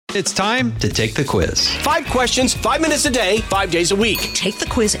It's time to take the quiz. 5 questions, 5 minutes a day, 5 days a week. Take the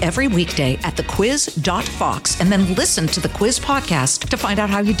quiz every weekday at thequiz.fox and then listen to the quiz podcast to find out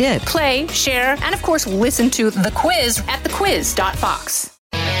how you did. Play, share, and of course, listen to The Quiz at thequiz.fox.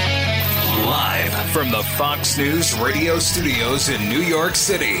 Live from the Fox News radio studios in New York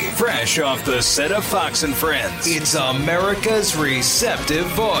City, fresh off the set of Fox and Friends, it's America's receptive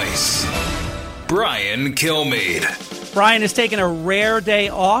voice, Brian Kilmeade. Brian has taken a rare day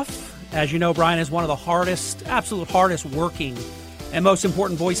off. As you know, Brian is one of the absolute hardest working and most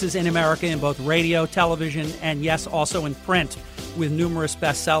important voices in America in both radio, television, and yes, also in print with numerous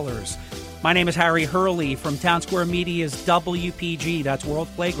bestsellers. My name is Harry Hurley from Town Square Media's WPG, that's World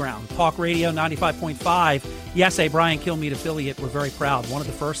Playground, Talk Radio 95.5. Yes, a Brian Kilmeade affiliate. We're very proud. One of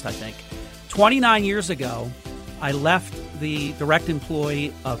the first, I think. 29 years ago, I left the direct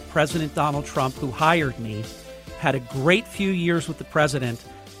employ of President Donald Trump, who hired me. Had a great few years with the president,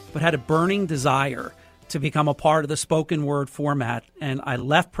 but had a burning desire to become a part of the spoken word format. And I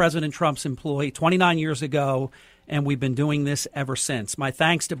left President Trump's employ 29 years ago, and we've been doing this ever since. My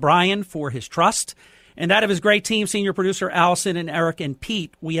thanks to Brian for his trust and that of his great team, senior producer Allison and Eric and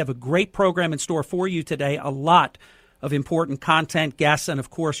Pete. We have a great program in store for you today, a lot of important content, guests, and of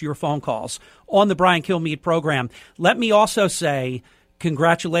course your phone calls on the Brian Kilmeade program. Let me also say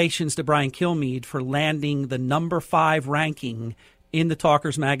congratulations to Brian Kilmeade for landing the number 5 ranking in the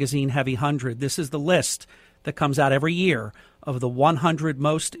Talkers Magazine Heavy 100. This is the list that comes out every year of the 100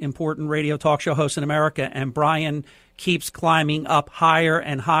 most important radio talk show hosts in America, and Brian keeps climbing up higher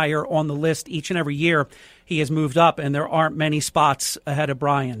and higher on the list each and every year. He has moved up, and there aren't many spots ahead of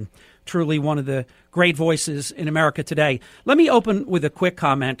Brian. Truly one of the great voices in America today. Let me open with a quick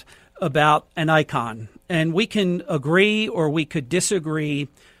comment about an icon. And we can agree or we could disagree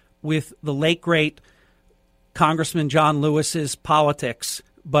with the late, great Congressman John Lewis's politics.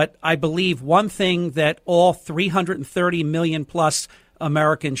 But I believe one thing that all 330 million plus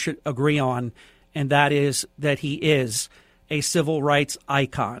Americans should agree on, and that is that he is a civil rights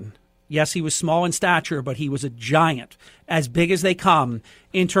icon. Yes, he was small in stature, but he was a giant, as big as they come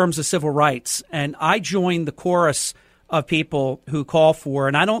in terms of civil rights. And I joined the chorus of people who call for,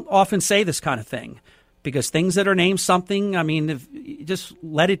 and I don't often say this kind of thing, because things that are named something, I mean, just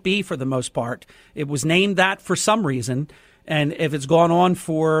let it be for the most part. It was named that for some reason. And if it's gone on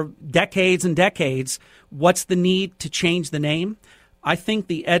for decades and decades, what's the need to change the name? I think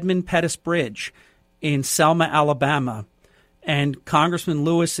the Edmund Pettus Bridge in Selma, Alabama, and Congressman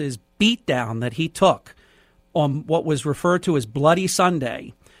Lewis's beatdown that he took on what was referred to as Bloody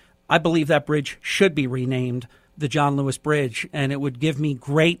Sunday, I believe that bridge should be renamed the John Lewis Bridge, and it would give me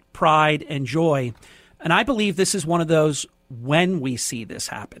great pride and joy. And I believe this is one of those when we see this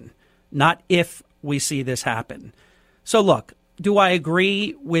happen, not if we see this happen. So look, do I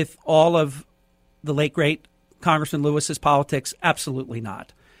agree with all of the late, great Congressman Lewis's politics? Absolutely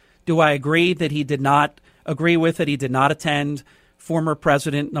not. Do I agree that he did not attend former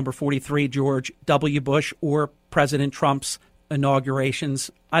President number 43, George W. Bush, or President Trump's inaugurations?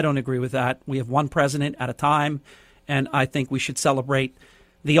 I don't agree with that. We have one president at a time, and I think we should celebrate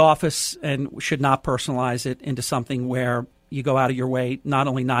the office and should not personalize it into something where you go out of your way not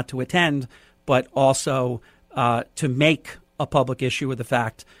only not to attend, but also to make a public issue of the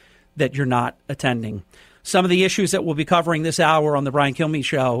fact that you're not attending. Some of the issues that we'll be covering this hour on the Brian Kilmeade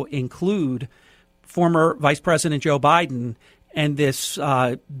Show include former Vice President Joe Biden and this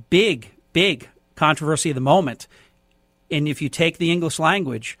big controversy of the moment. And if you take the English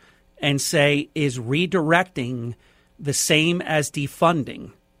language and say, is redirecting the same as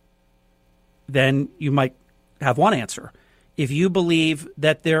defunding, then you might have one answer. If you believe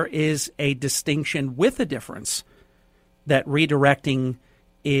that there is a distinction with a difference, that redirecting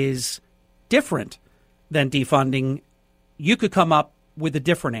is different than defunding, you could come up with a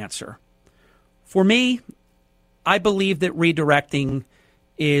different answer. For me, I believe that redirecting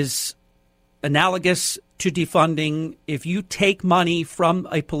is analogous to defunding. If you take money from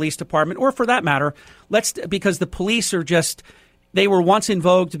a police department, or for that matter, because the police are they were once in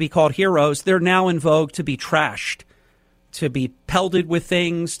vogue to be called heroes, they're now in vogue to be trashed, to be pelted with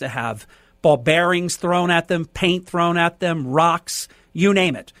things, to have ball bearings thrown at them, paint thrown at them, rocks, you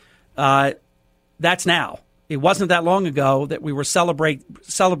name it. That's now. It wasn't that long ago that we were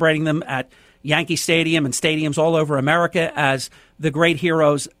celebrating them at Yankee Stadium and stadiums all over America as the great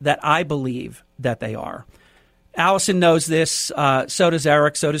heroes that I believe that they are. Allison knows this. So does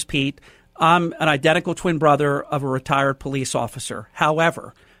Eric. So does Pete. I'm an identical twin brother of a retired police officer.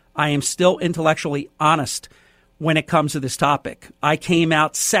 However, I am still intellectually honest when it comes to this topic. I came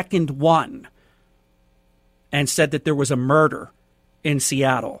out second one and said that there was a murder in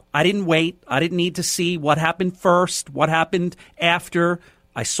Seattle. I didn't wait. I didn't need to see what happened first, what happened after.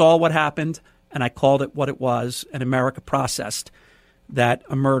 I saw what happened, and I called it what it was, and America processed that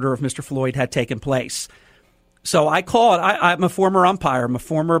a murder of Mr. Floyd had taken place. So I call it, I'm a former umpire. I'm a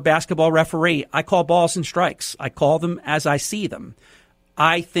former basketball referee. I call balls and strikes. I call them as I see them.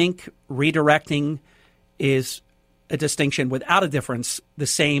 I think redirecting is a distinction without a difference, the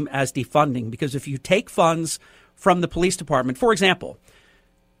same as defunding. Because if you take funds from the police department, for example,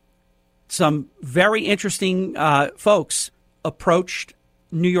 some very interesting folks approached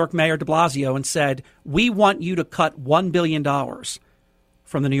New York Mayor de Blasio and said, we want you to cut $1 billion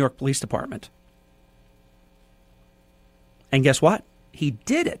from the New York Police Department. And guess what? He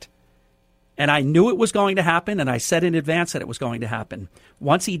did it. And I knew it was going to happen, and I said in advance that it was going to happen.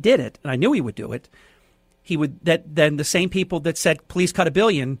 Once he did it, and I knew he would do it, then the same people that said, please cut $1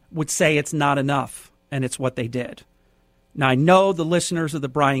 billion, would say it's not enough, and it's what they did. Now, I know the listeners of the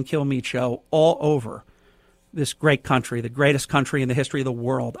Brian Kilmeade Show all over this great country, the greatest country in the history of the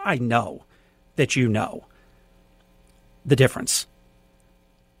world. I know that you know the difference.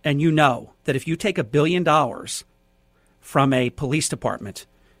 And you know that if you take $1 billion from a police department,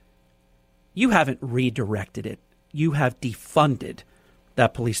 you haven't redirected it. You have defunded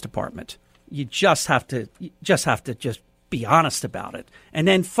that police department. You just have to be honest about it, and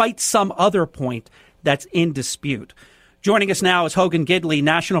then fight some other point that's in dispute. Joining us now is Hogan Gidley,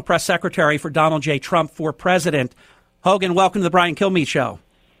 National Press Secretary for Donald J. Trump for President. Hogan, welcome to the Brian Kilmeade Show.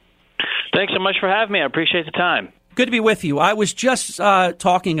 Thanks so much for having me. I appreciate the time. Good to be with you. I was just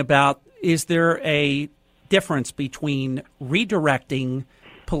talking about, is there a difference between redirecting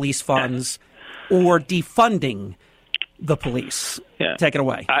police funds or defunding the police? Yeah. Take it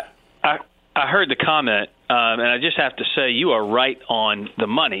away. I heard the comment, and I just have to say you are right on the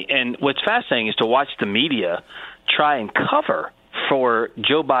money. And what's fascinating is to watch the media try and cover for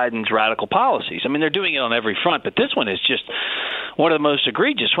Joe Biden's radical policies. I mean, they're doing it on every front, but this one is just one of the most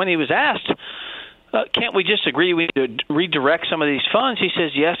egregious. When he was asked, can't we just agree we need to redirect some of these funds? He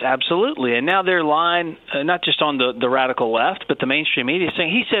says, yes, absolutely. And now they're lying, not just on the radical left, but the mainstream media saying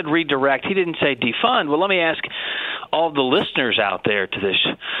he said redirect. He didn't say defund. Well, let me ask all the listeners out there to this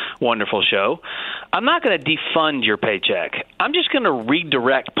wonderful show. I'm not going to defund your paycheck. I'm just going to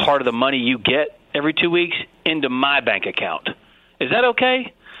redirect part of the money you get every 2 weeks into my bank account. Is that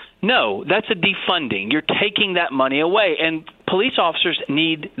okay? No, that's a defunding. You're taking that money away, and police officers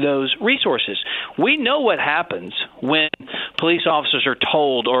need those resources. We know what happens when police officers are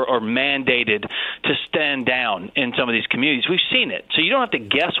told or mandated to stand down in some of these communities. We've seen it. So you don't have to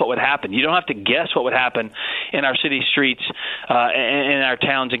guess what would happen. You don't have to guess what would happen in our city streets, in our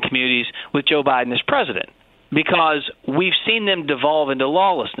towns and communities with Joe Biden as president. Because we've seen them devolve into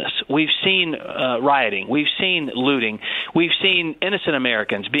lawlessness. We've seen rioting. We've seen looting. We've seen innocent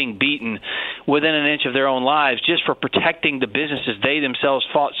Americans being beaten within an inch of their own lives just for protecting the businesses they themselves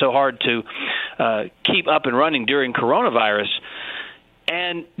fought so hard to keep up and running during coronavirus.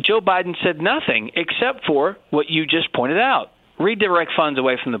 And Joe Biden said nothing except for what you just pointed out. Redirect funds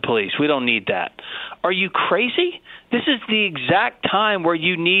away from the police. We don't need that. Are you crazy? This is the exact time where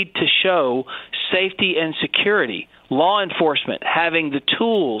you need to show safety and security, law enforcement having the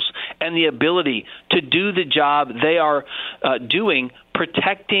tools and the ability to do the job they are doing,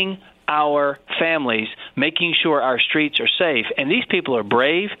 protecting our families, making sure our streets are safe. And these people are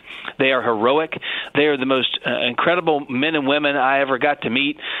brave. They are heroic. They are the most incredible men and women I ever got to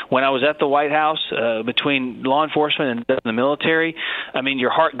meet when I was at the White House, between law enforcement and the military. I mean,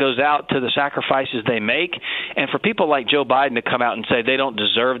 your heart goes out to the sacrifices they make. And for people like Joe Biden to come out and say they don't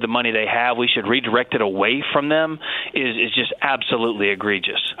deserve the money they have, we should redirect it away from them, is just absolutely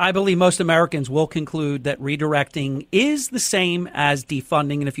egregious. I believe most Americans will conclude that redirecting is the same as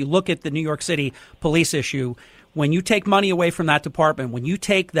defunding. And if you look at the New York City police issue, when you take money away from that department, when you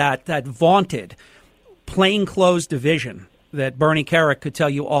take that vaunted plainclothes division that Bernie Kerik could tell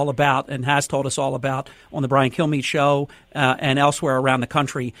you all about and has told us all about on the Brian Kilmeade Show and elsewhere around the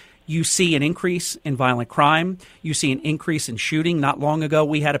country, you see an increase in violent crime. You see an increase in shooting. Not long ago,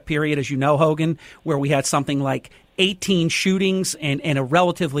 we had a period, as you know, Hogan, where we had something like 18 shootings in a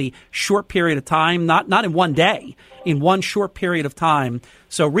relatively short period of time, not in one day, in one short period of time.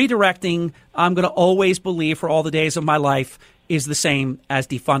 So redirecting, I'm going to always believe for all the days of my life, is the same as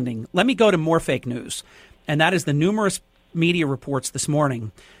defunding. Let me go to more fake news, and that is the numerous media reports this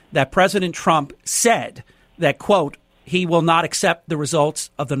morning that President Trump said that, quote, he will not accept the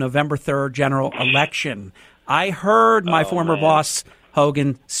results of the November 3rd general election. I heard my former boss,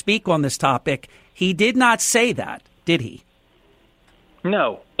 Hogan, speak on this topic. He did not say that, did he?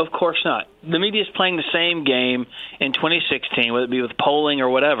 No, of course not. The media is playing the same game in 2016, whether it be with polling or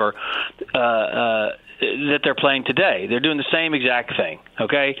whatever, that they're playing today. They're doing the same exact thing,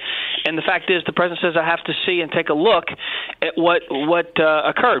 okay? And the fact is, the president says, I have to see and take a look at what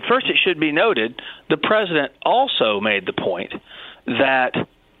occurred. First, it should be noted, the president also made the point that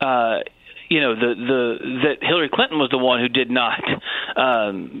that Hillary Clinton was the one who did not,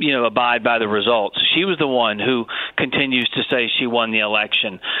 abide by the results. She was the one who continues to say she won the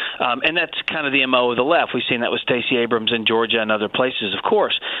election. And that's kind of the MO of the left. We've seen that with Stacey Abrams in Georgia and other places, of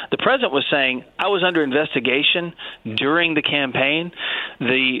course. The president was saying, I was under investigation during the campaign.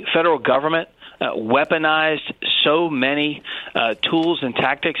 The federal government weaponized so many tools and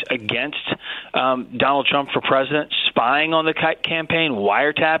tactics against Donald Trump for president, spying on the campaign,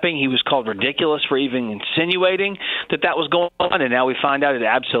 wiretapping. He was called ridiculous for even insinuating that was going on, and now we find out it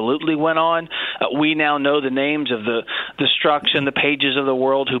absolutely went on. We now know the names of the Strzok's and the Pages of the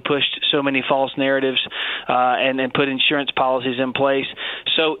world who pushed so many false narratives and put insurance policies in place.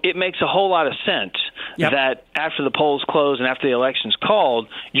 So it makes a whole lot of sense that after the polls close and after the election's called,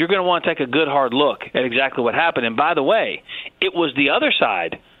 you're going to want to take a good hard look at exactly what happened. And by the way, it was the other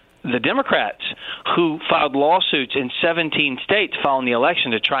side, the Democrats, who filed lawsuits in 17 states following the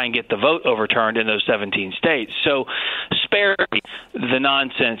election to try and get the vote overturned in those 17 states. So spare the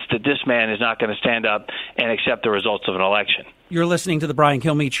nonsense that this man is not going to stand up and accept the results of an election. You're listening to the Brian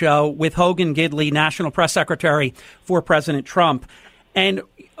Kilmeade Show with Hogan Gidley, National Press Secretary for President Trump. And,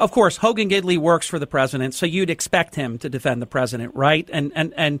 of course, Hogan Gidley works for the president, so you'd expect him to defend the president, right?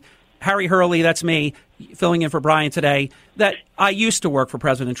 And Harry Hurley, that's me, filling in for Brian today, that I used to work for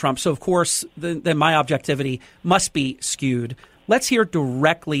President Trump, so, of course, then my objectivity must be skewed. Let's hear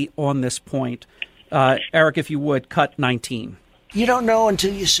directly on this point. Eric, if you would, cut 19. You don't know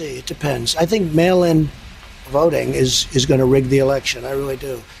until you see. It depends. I think mail-in voting is going to rig the election. I really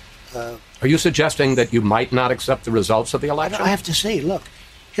do. Are you suggesting that you might not accept the results of the election? I have to see. Look,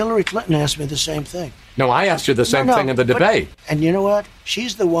 Hillary Clinton asked me the same thing. No, I asked you the same thing in the debate. And you know what?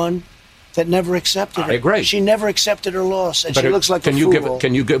 She's the one that never accepted it. I agree. She never accepted her loss, and she looks like a fool.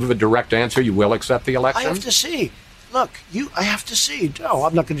 Can you give a direct answer? You will accept the election? I have to see. Look, I have to see. No,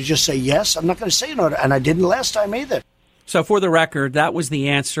 I'm not going to just say yes. I'm not going to say no, and I didn't last time either. So for the record, that was the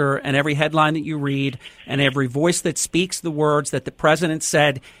answer, and every headline that you read and every voice that speaks the words that the president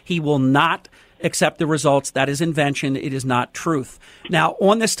said he will not accept the results, that is invention. It is not truth. Now,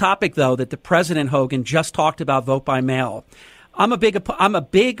 on this topic, though, that the president, Hogan, just talked about vote by mail, I'm a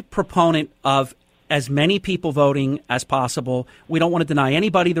big proponent of as many people voting as possible. We don't want to deny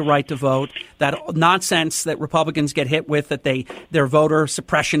anybody the right to vote. That nonsense that Republicans get hit with, that they're voter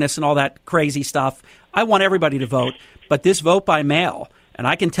suppressionists and all that crazy stuff. I want everybody to vote. But this vote by mail, and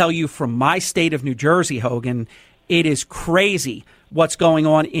I can tell you from my state of New Jersey, Hogan, it is crazy what's going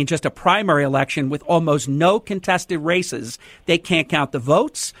on in just a primary election with almost no contested races. They can't count the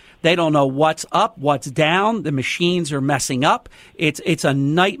votes. They don't know what's up, what's down. The machines are messing up. It's a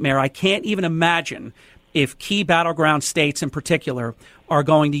nightmare. I can't even imagine if key battleground states in particular are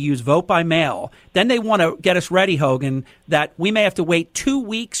going to use vote by mail. Then they want to get us ready, Hogan, that we may have to wait 2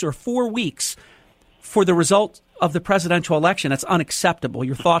 weeks or 4 weeks for the result of the presidential election. That's unacceptable.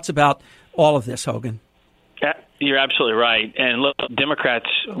 Your thoughts about all of this, Hogan? You're absolutely right. And look, Democrats,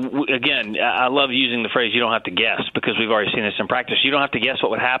 again, I love using the phrase, you don't have to guess, because we've already seen this in practice. You don't have to guess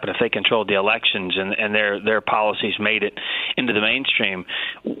what would happen if they controlled the elections and their policies made it into the mainstream.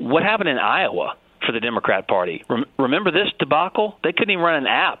 What happened in Iowa for the Democrat Party? Remember this debacle? They couldn't even run an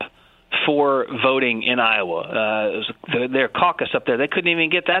app for voting in Iowa. It was their caucus up there. They couldn't even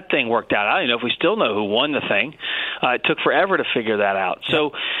get that thing worked out. I don't even know if we still know who won the thing. It took forever to figure that out.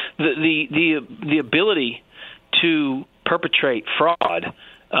 So the ability to perpetrate fraud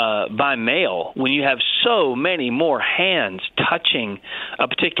by mail, when you have so many more hands touching a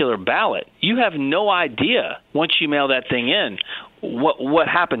particular ballot, you have no idea once you mail that thing in what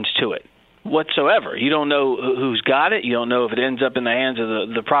happens to it whatsoever. You don't know who's got it. You don't know if it ends up in the hands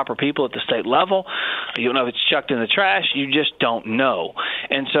of the proper people at the state level. You don't know if it's chucked in the trash. You just don't know.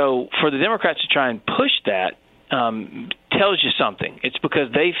 And so for the Democrats to try and push that tells you something. It's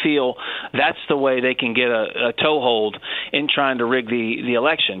because they feel that's the way they can get a toehold in trying to rig the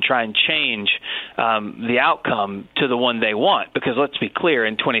election, try and change the outcome to the one they want. Because let's be clear,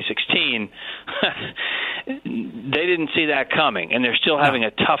 in 2016, they didn't see that coming, and they're still having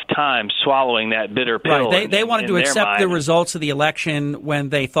a tough time swallowing that bitter pill. Right. They wanted to accept the results of the election when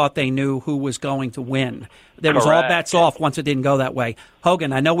they thought they knew who was going to win. There was all bets off once it didn't go that way.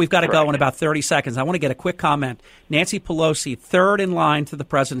 Hogan, I know we've got to go in about 30 seconds. I want to get a quick comment. Nancy Pelosi, third in line to the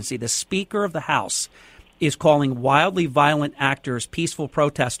presidency, the Speaker of the House, is calling wildly violent actors peaceful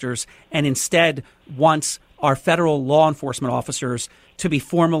protesters and instead wants our federal law enforcement officers to be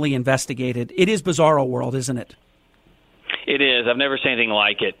formally investigated. It is bizarro world, isn't it? It is. I've never seen anything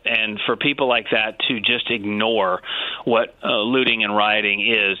like it. And for people like that to just ignore what looting and rioting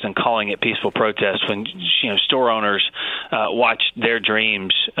is and calling it peaceful protest when store owners watch their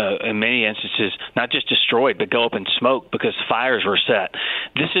dreams in many instances not just destroyed but go up in smoke because fires were set.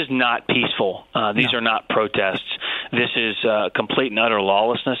 This is not peaceful. These are not protests. This is complete and utter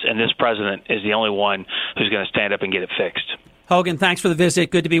lawlessness, and this president is the only one who's going to stand up and get it fixed. Hogan, thanks for the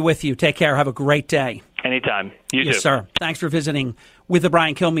visit. Good to be with you. Take care. Have a great day. Anytime. You Yes, too. sir. Thanks for visiting with the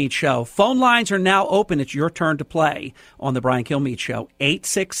Brian Kilmeade Show. Phone lines are now open. It's your turn to play on the Brian Kilmeade Show.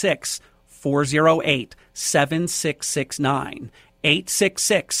 866-408-7669.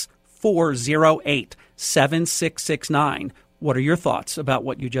 866-408-7669. What are your thoughts about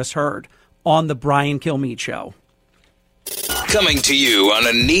what you just heard on the Brian Kilmeade Show? Coming to you on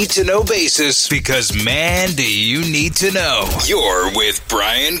a need-to-know basis because, man, do you need to know. You're with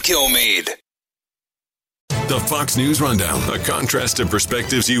Brian Kilmeade. The Fox News Rundown, a contrast of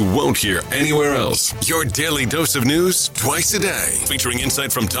perspectives you won't hear anywhere else. Your daily dose of news twice a day, featuring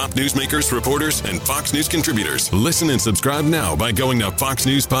insight from top newsmakers, reporters, and Fox News contributors. Listen and subscribe now by going to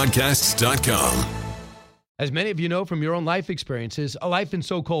foxnewspodcasts.com. As many of you know from your own life experiences, a life in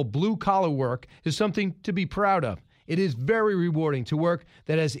so-called blue-collar work is something to be proud of. It is very rewarding to work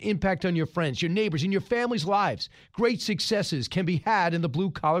that has impact on your friends, your neighbors, and your family's lives. Great successes can be had in the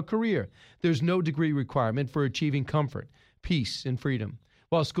blue-collar career. There's no degree requirement for achieving comfort, peace, and freedom.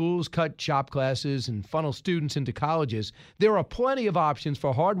 While schools cut shop classes and funnel students into colleges, there are plenty of options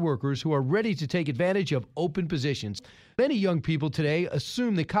for hard workers who are ready to take advantage of open positions. Many young people today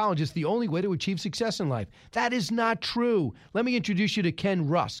assume that college is the only way to achieve success in life. That is not true. Let me introduce you to Ken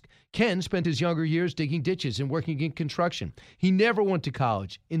Rusk. Ken spent his younger years digging ditches and working in construction. He never went to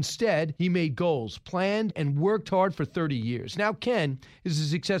college. Instead, he made goals, planned, and worked hard for 30 years. Now, Ken is a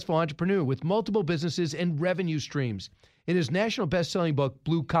successful entrepreneur with multiple businesses and revenue streams. In his national best-selling book,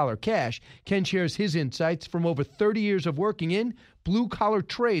 Blue Collar Cash, Ken shares his insights from over 30 years of working in blue-collar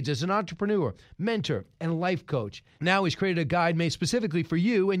trades as an entrepreneur, mentor, and life coach. Now he's created a guide made specifically for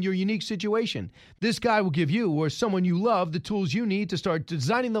you and your unique situation. This guide will give you or someone you love the tools you need to start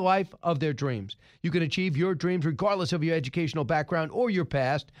designing the life of their dreams. You can achieve your dreams regardless of your educational background or your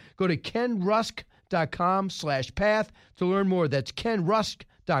past. Go to kenrusk.com/path to learn more. That's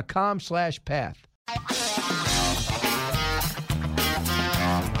kenrusk.com/path.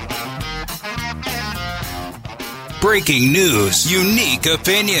 Breaking news, unique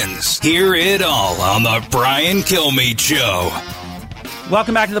opinions. Hear it all on the Brian Kilmeade Show.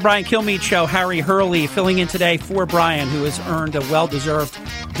 Welcome back to the Brian Kilmeade Show. Harry Hurley filling in today for Brian, who has earned a well-deserved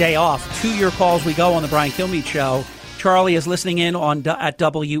day off. To your calls we go on the Brian Kilmeade Show. Charlie is listening in at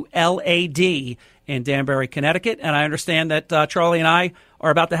WLAD in Danbury, Connecticut, and I understand that Charlie and I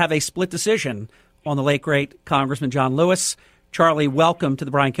are about to have a split decision on the late, great Congressman John Lewis. Charlie, welcome to the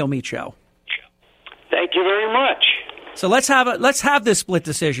Brian Kilmeade Show. Thank you very much. So let's have this split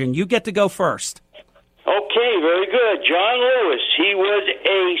decision. You get to go first. Okay, very good. John Lewis, he was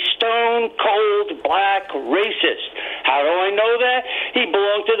a stone-cold black racist. How do I know that? He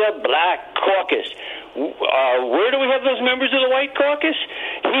belonged to the Black Caucus. Where do we have those members of the White Caucus?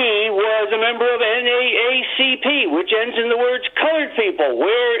 He was a member of NAACP, which ends in the words colored people.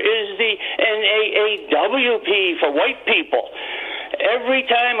 Where is the NAAWP for white people? Every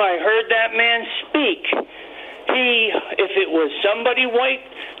time I heard that man speak, if it was somebody white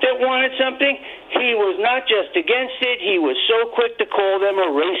that wanted something, he was not just against it, he was so quick to call them a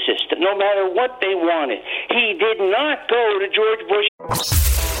racist, no matter what they wanted. He did not go to George Bush.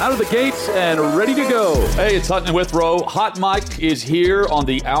 Out of the gates and ready to go. Hey, it's Hutton and Withrow. Hot Mike is here on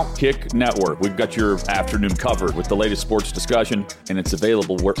the Outkick Network. We've got your afternoon covered with the latest sports discussion, and it's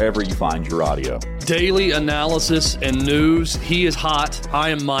available wherever you find your audio. Daily analysis and news. He is hot. I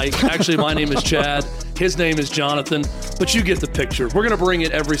am Mike. Actually, my name is Chad. His name is Jonathan, but you get the picture. We're going to bring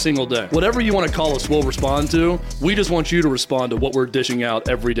it every single day. Whatever you want to call us, we'll respond to. We just want you to respond to what we're dishing out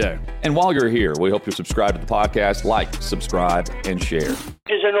every day. And while you're here, we hope you subscribe to the podcast, like, subscribe, and share.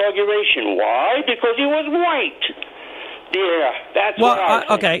 His inauguration. Why? Because he was white. Yeah, that's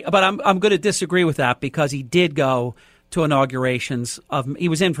okay, but I'm going to disagree with that because he did go to inaugurations he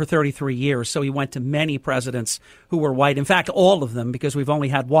was in for 33 years, so he went to many presidents who were white. In fact, all of them, because we've only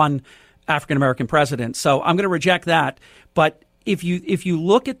had one African-American president. So I'm going to reject that. But if you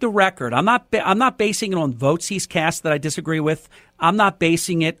look at the record, I'm not basing it on votes he's cast that I disagree with. I'm not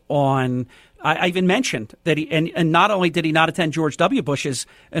basing it on I even mentioned that and not only did he not attend George W. Bush's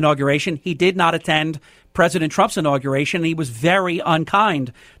inauguration, he did not attend President Trump's inauguration. And he was very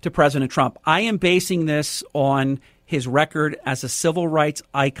unkind to President Trump. I am basing this on his record as a civil rights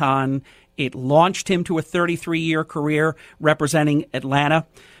icon. It launched him to a 33-year career representing Atlanta,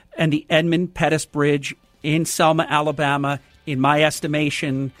 and the Edmund Pettus Bridge in Selma, Alabama, in my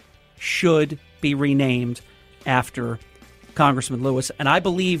estimation, should be renamed after Congressman Lewis, and I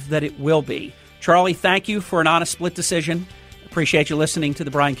believe that it will be. Charlie, thank you for an honest split decision. Appreciate you listening to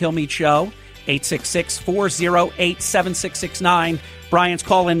the Brian Kilmeade Show. 866-408-7669. Brian's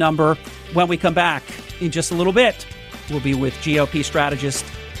call-in number. When we come back in just a little bit, we'll be with GOP strategist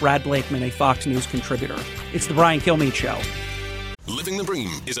Brad Blakeman, a Fox News contributor. It's the Brian Kilmeade Show. Living the Bream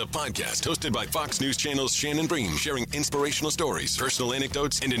is a podcast hosted by Fox News Channel's Shannon Bream, sharing inspirational stories, personal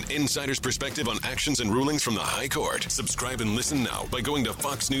anecdotes, and an insider's perspective on actions and rulings from the High Court. Subscribe and listen now by going to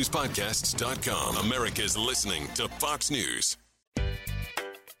foxnewspodcasts.com. America's listening to Fox News.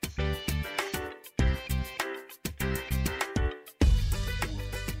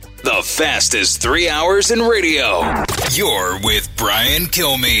 The fastest 3 hours in radio. You're with Brian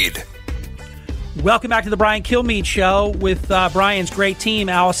Kilmeade. Welcome back to the Brian Kilmeade Show with Brian's great team,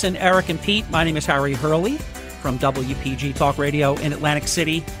 Allison, Eric, and Pete. My name is Harry Hurley from WPG Talk Radio in Atlantic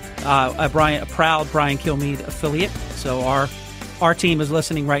City, a proud Brian Kilmeade affiliate. So our team is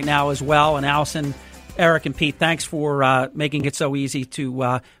listening right now as well. And Allison, Eric, and Pete, thanks for making it so easy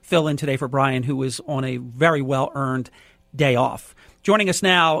to fill in today for Brian, who is on a very well-earned day off. Joining us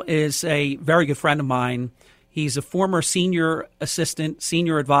now is a very good friend of mine. He's a former senior assistant,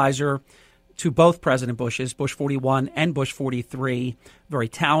 senior advisor to both President Bushes, Bush 41 and Bush 43. Very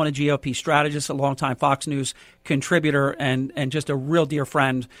talented GOP strategist, a longtime Fox News contributor, and just a real dear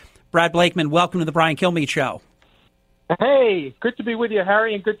friend. Brad Blakeman, welcome to the Brian Kilmeade Show. Hey, good to be with you,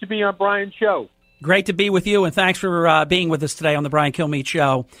 Harry, and good to be on Brian's show. Great to be with you, and thanks for being with us today on the Brian Kilmeade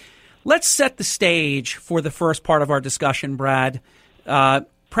Show. Let's set the stage for the first part of our discussion, Brad.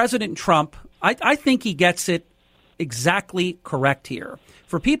 President Trump, I think he gets it exactly correct here.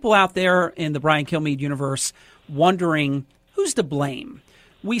 For people out there in the Brian Kilmeade universe wondering who's to blame,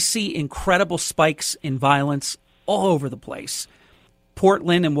 we see incredible spikes in violence all over the place.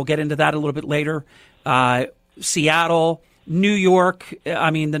 Portland, and we'll get into that a little bit later, Seattle, New York.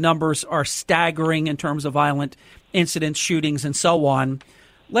 I mean, the numbers are staggering in terms of violent incidents, shootings, and so on.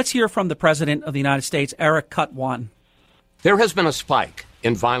 Let's hear from the President of the United States, Eric Cutwan. There has been a spike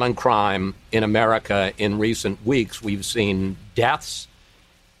in violent crime in America in recent weeks. We've seen deaths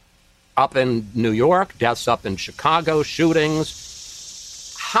up in New York, deaths up in Chicago,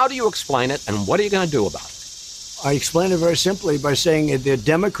 shootings. How do you explain it, and what are you going to do about it? I explain it very simply by saying they're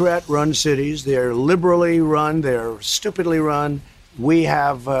Democrat-run cities. They're liberally run. They're stupidly run. We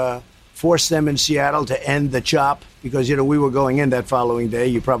have forced them in Seattle to end the CHOP because, we were going in that following day.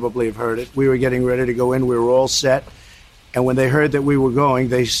 You probably have heard it. We were getting ready to go in. We were all set. And when they heard that we were going,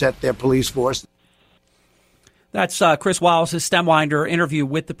 they set their police force. That's Chris Wallace's Stemwinder interview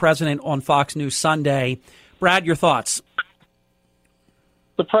with the president on Fox News Sunday. Brad, your thoughts?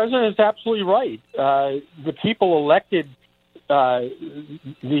 The president is absolutely right. The people elected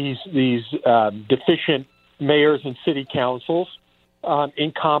these deficient mayors and city councils,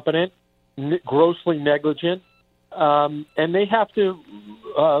 incompetent, grossly negligent, and they have to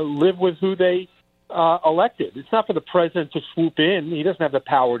live with who they elected. It's not for the president to swoop in. He doesn't have the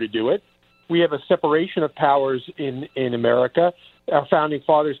power to do it. We have a separation of powers in America. Our founding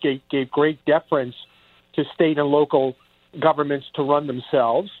fathers gave great deference to state and local governments to run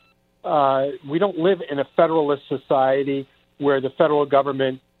themselves. We don't live in a federalist society where the federal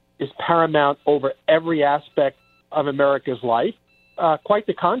government is paramount over every aspect of America's life. Quite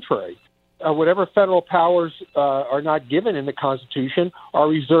the contrary. Whatever federal powers are not given in the Constitution are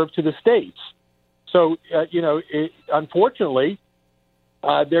reserved to the states. So, unfortunately,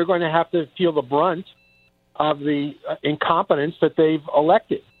 they're going to have to feel the brunt of the incompetence that they've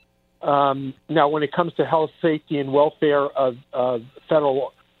elected. Now, when it comes to health, safety, and welfare of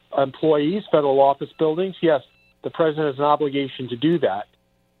federal employees, federal office buildings, yes, the president has an obligation to do that.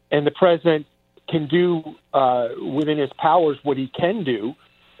 And the president can do within his powers what he can do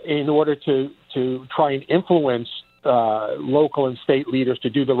in order to try and influence local and state leaders to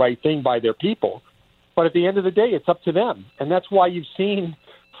do the right thing by their people. But at the end of the day, it's up to them. And that's why you've seen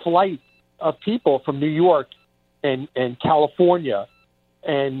flight of people from New York and California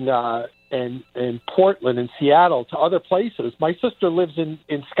and Portland and Seattle to other places. My sister lives in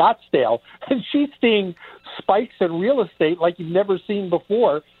Scottsdale, and she's seeing spikes in real estate like you've never seen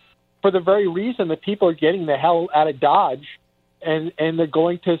before for the very reason that people are getting the hell out of Dodge and they're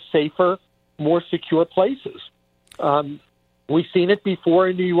going to safer, more secure places. We've seen it before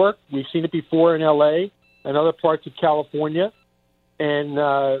in New York. We've seen it before in L.A. and other parts of California. And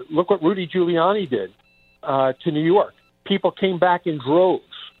look what Rudy Giuliani did to New York. People came back in droves.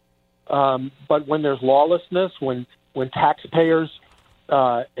 But when there's lawlessness, when taxpayers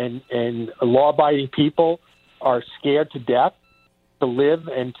and law-abiding people are scared to death to live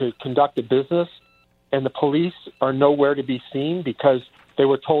and to conduct a business, and the police are nowhere to be seen because they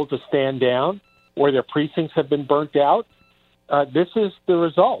were told to stand down or their precincts have been burnt out, this is the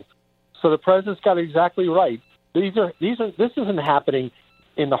result. So the president's got it exactly right. This isn't happening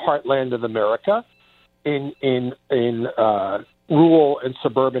in the heartland of America, in rural and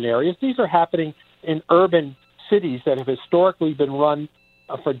suburban areas. These are happening in urban cities that have historically been run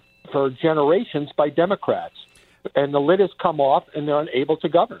for generations by Democrats. And the lid has come off, and they're unable to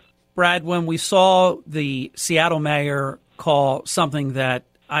govern. Brad, when we saw the Seattle mayor call something that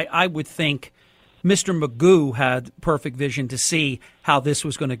I would think Mr. Magoo had perfect vision to see how this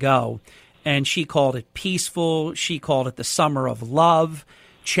was going to go, and she called it peaceful. She called it the summer of love.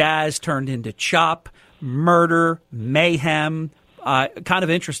 Chaz turned into CHOP, murder, mayhem. Kind of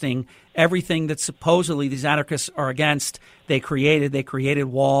interesting. Everything that supposedly these anarchists are against, they created. They created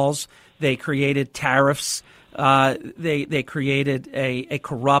walls. They created tariffs. They created a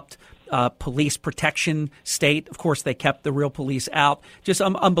corrupt police protection state. Of course, they kept the real police out. Just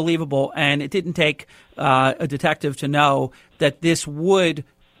unbelievable. And it didn't take a detective to know that this would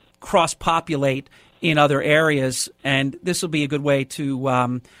cross-populate in other areas. And this will be a good way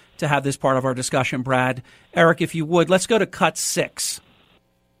to have this part of our discussion, Brad. Eric, if you would, let's go to cut 6.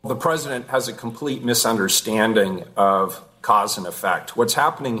 The president has a complete misunderstanding of cause and effect. What's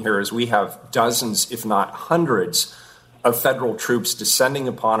happening here is we have dozens, if not hundreds, of federal troops descending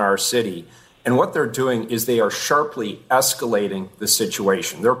upon our city. And what they're doing is they are sharply escalating the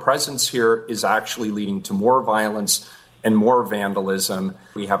situation. Their presence here is actually leading to more violence and more vandalism.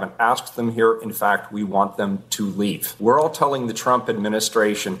 We haven't asked them here. In fact, we want them to leave. We're all telling the Trump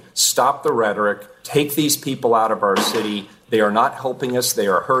administration, stop the rhetoric, take these people out of our city. They are not helping us. They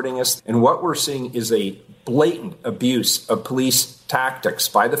are hurting us. And what we're seeing is a blatant abuse of police tactics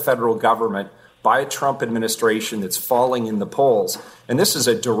by the federal government, by a Trump administration that's falling in the polls. And this is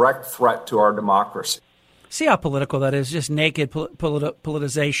a direct threat to our democracy. See how political that is, just naked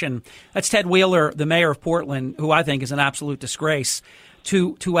politicization. That's Ted Wheeler, the mayor of Portland, who I think is an absolute disgrace,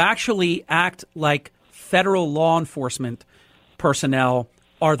 to actually act like federal law enforcement personnel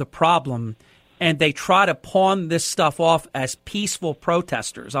are the problem. And they try to pawn this stuff off as peaceful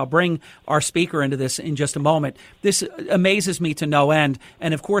protesters. I'll bring our speaker into this in just a moment. This amazes me to no end.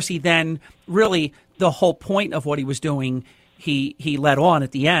 And, of course, he then really the whole point of what he was doing, he led on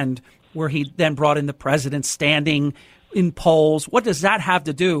at the end, where he then brought in the president standing in polls. What does that have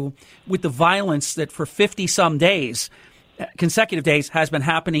to do with the violence that for 50-some days, consecutive days, has been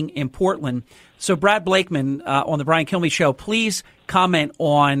happening in Portland? So, Brad Blakeman on the Brian Kilmeade Show, please comment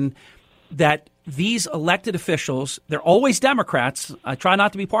on that. These elected officials, they're always Democrats. I try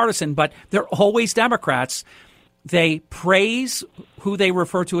not to be partisan, but they're always Democrats. They praise who they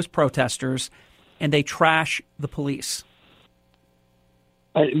refer to as protesters, and they trash the police.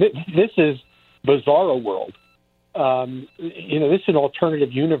 This is bizarro world. This is an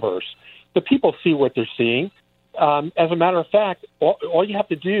alternative universe. The people see what they're seeing. As a matter of fact, all you have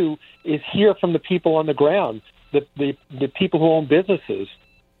to do is hear from the people on the ground, the people who own businesses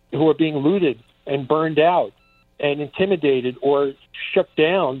who are being looted and burned out and intimidated or shut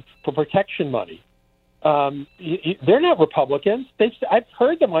down for protection money. They're not Republicans. I've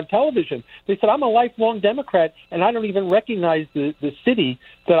heard them on television. They said, I'm a lifelong Democrat, and I don't even recognize the city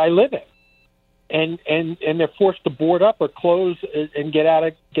that I live in. And they're forced to board up or close and get out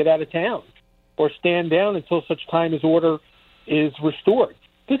of town or stand down until such time as order is restored.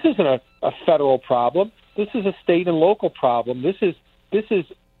 This isn't a federal problem. This is a state and local problem. This is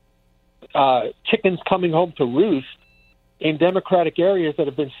chickens coming home to roost in Democratic areas that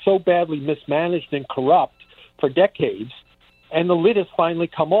have been so badly mismanaged and corrupt for decades, and the lid has finally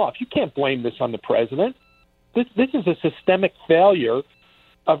come off. You can't blame this on the president. This is a systemic failure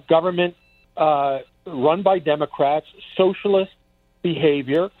of government run by Democrats, socialist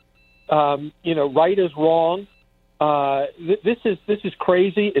behavior. Right is wrong. This is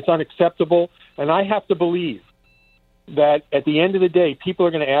crazy. It's unacceptable, and I have to believe that at the end of the day, people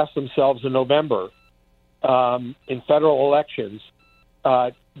are going to ask themselves in November in federal elections,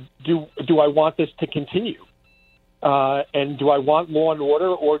 do I want this to continue? And do I want law and order,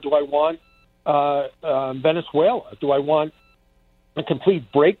 or do I want Venezuela? Do I want a complete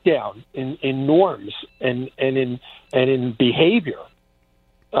breakdown in norms and in behavior?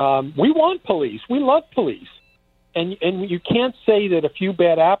 We want police. We love police. And you can't say that a few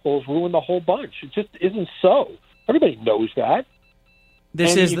bad apples ruin the whole bunch. It just isn't so. Everybody knows that.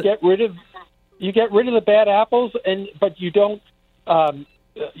 You get rid of the bad apples, but you don't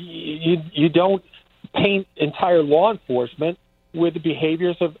you don't paint entire law enforcement with the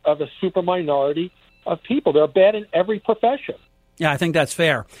behaviors of a super minority of people. They're bad in every profession. Yeah, I think that's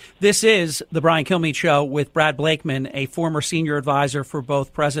fair. This is the Brian Kilmeade Show with Brad Blakeman, a former senior advisor for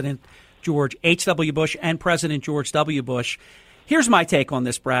both President George H.W. Bush and President George W. Bush. Here's my take on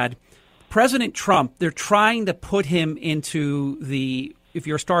this, Brad. President Trump, they're trying to put him into the, if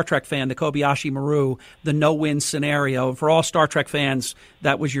you're a Star Trek fan, the Kobayashi Maru, the no-win scenario. For all Star Trek fans,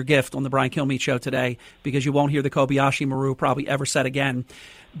 that was your gift on the Brian Kilmeade Show today, because you won't hear the Kobayashi Maru probably ever said again.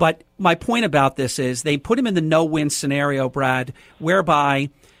 But my point about this is they put him in the no-win scenario, Brad, whereby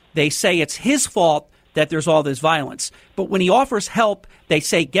they say it's his fault that there's all this violence. But when he offers help, they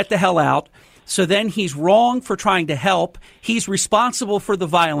say, get the hell out. So then he's wrong for trying to help. He's responsible for the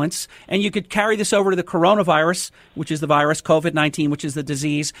violence. And you could carry this over to the coronavirus, which is the virus, COVID-19, which is the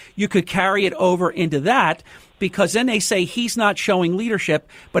disease. You could carry it over into that, because then they say he's not showing leadership.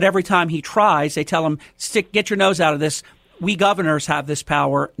 But every time he tries, they tell him, get your nose out of this. We governors have this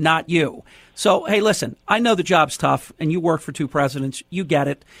power, not you. So, hey, listen, I know the job's tough, and you work for two presidents. You get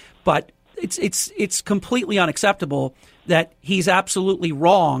it. But it's completely unacceptable that he's absolutely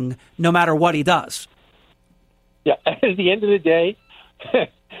wrong no matter what he does. Yeah, at the end of the day,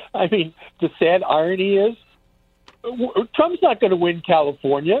 I mean, the sad irony is Trump's not going to win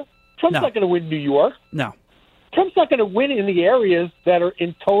California. Trump's not going to win New York. No. Trump's not going to win in the areas that are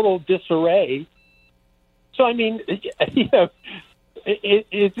in total disarray. So, I mean, you know,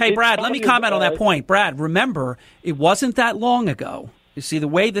 hey, Brad, let me comment on that point. Brad, remember, it wasn't that long ago. You see, the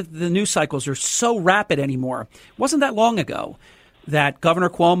way that the news cycles are so rapid anymore, it wasn't that long ago that Governor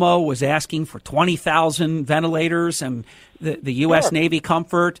Cuomo was asking for 20,000 ventilators and the U.S. Navy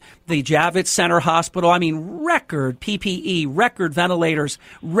Comfort, the Javits Center Hospital. I mean, record PPE, record ventilators,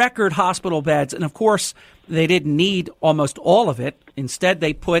 record hospital beds. And, of course, they didn't need almost all of it. Instead,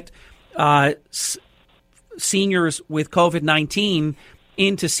 they put seniors with COVID-19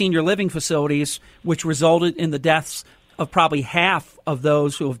 into senior living facilities, which resulted in the deaths of probably half of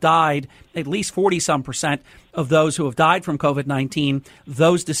those who have died, at least 40-some% of those who have died from COVID-19.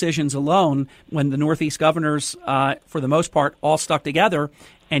 Those decisions alone, when the Northeast governors, for the most part, all stuck together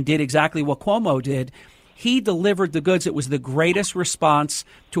and did exactly what Cuomo did, he delivered the goods. It was the greatest response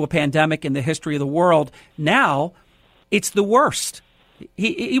to a pandemic in the history of the world. Now, it's the worst.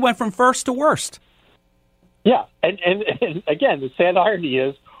 He went from first to worst. Yeah, and again, the sad irony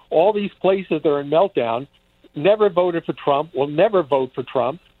is all these places that are in meltdown never voted for Trump, will never vote for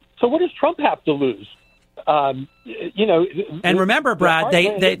Trump. So what does Trump have to lose? You know. And remember, Brad,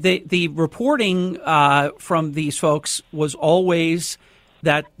 the reporting from these folks was always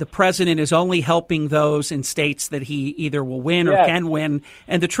that the president is only helping those in states that he either will win or can win.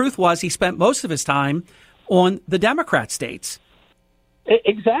 And the truth was he spent most of his time on the Democrat states.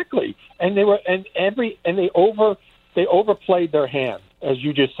 Exactly. And they were they overplayed their hand, as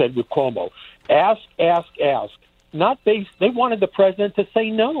you just said with Cuomo. Ask. They wanted the president to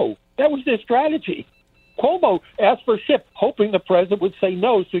say no. That was their strategy. Cuomo asked for a ship, hoping the president would say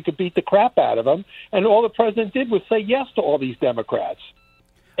no so he could beat the crap out of him. And all the president did was say yes to all these Democrats.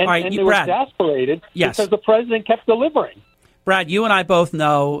 And they were exasperated because the president kept delivering. Brad, you and I both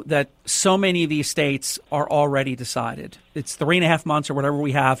know that so many of these states are already decided. It's 3.5 months or whatever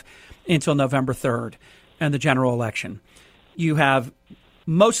we have until November 3rd and the general election. You have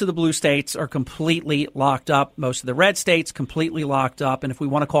most of the blue states are completely locked up. Most of the red states completely locked up. And if we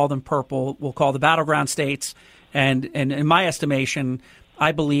want to call them purple, we'll call the battleground states. And in my estimation,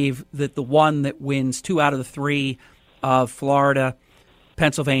 I believe that the one that wins 2 out of the 3 of Florida,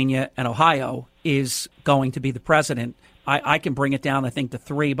 Pennsylvania, and Ohio is going to be the president. I can bring it down, I think, to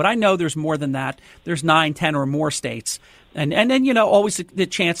 3. But I know there's more than that. There's 9, 10 or more states. And then, you know, always the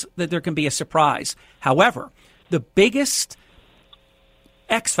chance that there can be a surprise. However, the biggest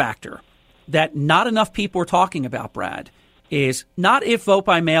X factor that not enough people are talking about, Brad, is not if vote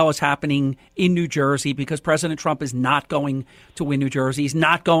by mail is happening in New Jersey, because President Trump is not going to win New Jersey. He's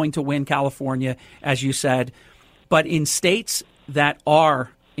not going to win California, as you said. But in states that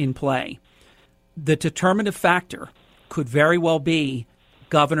are in play, the determinative factor could very well be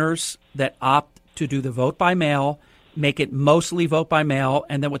governors that opt to do the vote by mail, make it mostly vote by mail,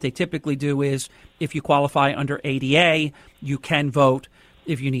 and then what they typically do is if you qualify under ADA, you can vote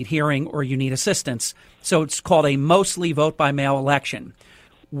if you need hearing or you need assistance. So it's called a mostly vote by mail election.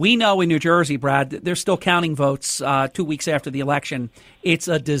 We know in New Jersey, Brad, they're still counting votes 2 weeks after the election. It's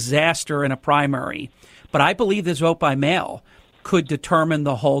a disaster in a primary. But I believe this vote by mail could determine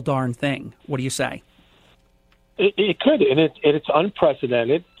the whole darn thing. What do you say? It could, and it's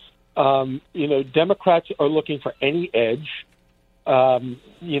unprecedented. Democrats are looking for any edge.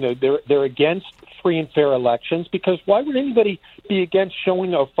 They're against free and fair elections, because why would anybody be against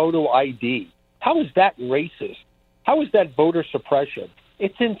showing a photo ID? How is that racist? How is that voter suppression?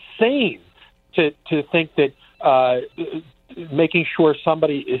 It's insane to think that making sure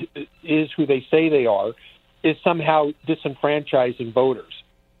somebody is who they say they are is somehow disenfranchising voters.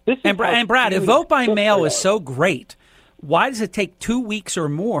 And Brad, if vote by mail is so great, why does it take 2 weeks or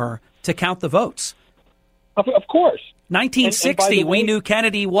more to count the votes? Of course. 1960, we knew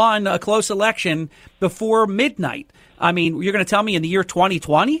Kennedy won a close election before midnight. I mean, you're going to tell me in the year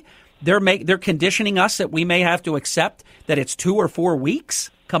 2020, they're conditioning us that we may have to accept that it's 2 or 4 weeks?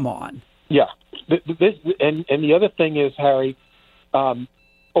 Come on. Yeah. And the other thing is, Harry,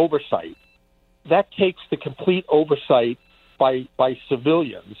 oversight. That takes the complete oversight by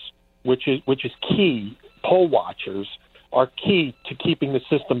civilians, which is key. Poll watchers are key to keeping the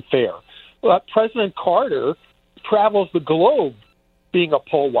system fair. President Carter travels the globe being a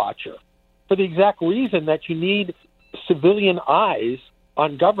poll watcher for the exact reason that you need civilian eyes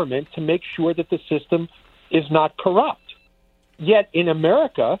on government to make sure that the system is not corrupt. Yet in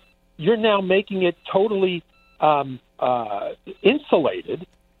America, you're now making it totally insulated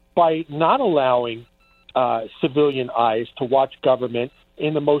by not allowing civilian eyes to watch government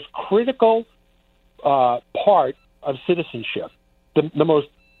in the most critical part of citizenship, the most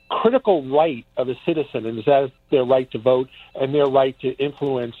critical right of a citizen, and that is their right to vote and their right to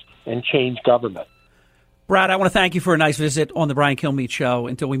influence and change government. Brad, I want to thank you for a nice visit on the Brian Kilmeade Show.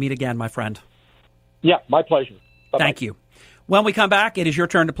 Until we meet again, my friend. Yeah, my pleasure. Bye-bye. Thank you. When we come back, it is your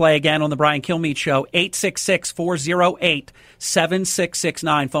turn to play again on the Brian Kilmeade Show.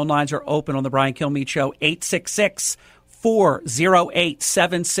 866-408-7669. Phone lines are open on the Brian Kilmeade Show.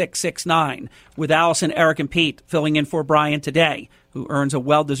 866-408-7669. With Allison, Eric, and Pete filling in for Brian today, who earns a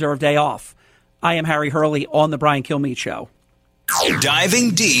well-deserved day off. I am Harry Hurley on the Brian Kilmeade Show. Diving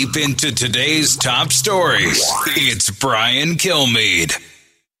deep into today's top stories, it's Brian Kilmeade.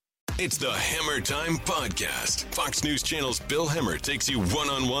 It's the Hammer Time Podcast. Fox News Channel's Bill Hemmer takes you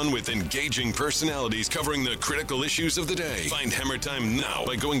one-on-one with engaging personalities covering the critical issues of the day. Find Hammer Time now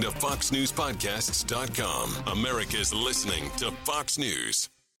by going to foxnewspodcasts.com. America's listening to Fox News.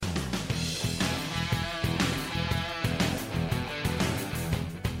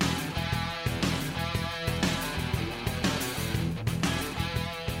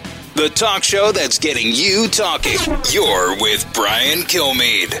 The talk show that's getting you talking. You're with Brian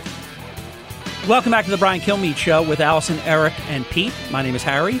Kilmeade. Welcome back to the Brian Kilmeade Show with Allison, Eric, and Pete. My name is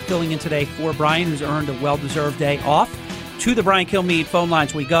Harry, filling in today for Brian, who's earned a well-deserved day off. To the Brian Kilmeade phone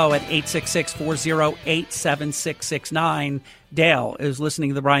lines we go at 866-408-7669. Dale is listening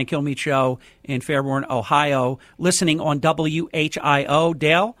to the Brian Kilmeade Show in Fairborn, Ohio, listening on WHIO.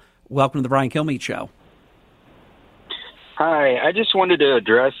 Dale, welcome to the Brian Kilmeade Show. Hi, I just wanted to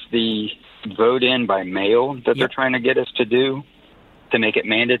address the vote in by mail that they're trying to get us to do to make it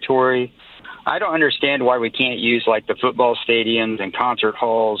mandatory. I don't understand why we can't use like the football stadiums and concert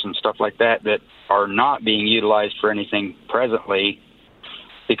halls and stuff like that are not being utilized for anything presently,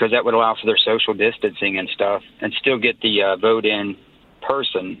 because that would allow for their social distancing and stuff and still get the vote in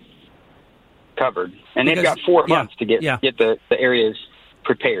person covered. And they've got 4 months to get the areas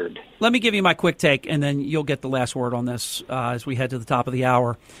prepared. Let me give you my quick take, and then you'll get the last word on this as we head to the top of the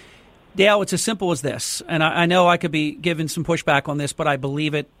hour. Dale, it's as simple as this, and I know I could be given some pushback on this, but I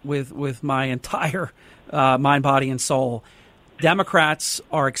believe it with my entire mind, body, and soul. Democrats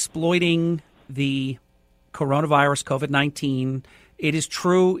are exploiting the coronavirus, COVID-19. It is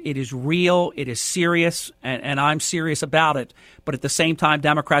true. It is real. It is serious, and I'm serious about it. But at the same time,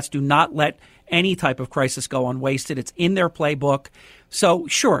 Democrats do not let any type of crisis go unwasted. It's in their playbook. So,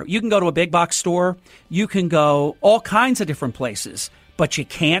 sure, you can go to a big box store. You can go all kinds of different places. But you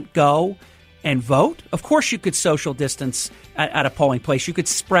can't go and vote? Of course you could social distance at a polling place. You could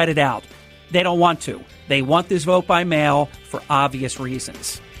spread it out. They don't want to. They want this vote by mail for obvious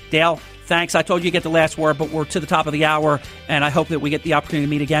reasons. Dale, thanks. I told you to get the last word, but we're to the top of the hour, and I hope that we get the opportunity to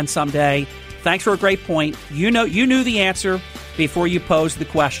meet again someday. Thanks for a great point. You knew the answer before you posed the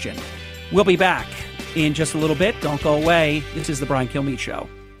question. We'll be back in just a little bit. Don't go away. This is the Brian Kilmeade Show.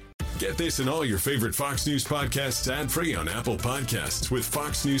 Get this and all your favorite Fox News podcasts ad-free on Apple Podcasts with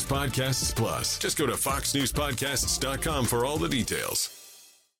Fox News Podcasts Plus. Just go to foxnewspodcasts.com for all the details.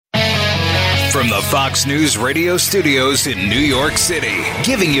 From the Fox News radio studios in New York City,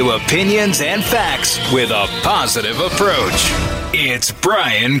 giving you opinions and facts with a positive approach. It's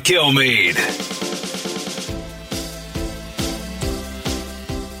Brian Kilmeade.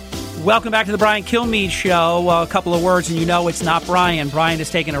 Welcome back to the Brian Kilmeade Show. A couple of words, and you know it's not Brian. Brian has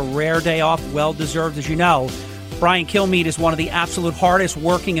taken a rare day off, well-deserved, as you know. Brian Kilmeade is one of the absolute hardest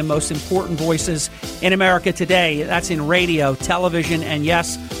working and most important voices in America today. That's in radio, television, and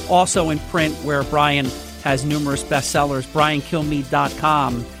yes, also in print, where Brian has numerous bestsellers.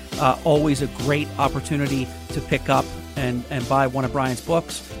 BrianKilmeade.com. Always a great opportunity to pick up and buy one of Brian's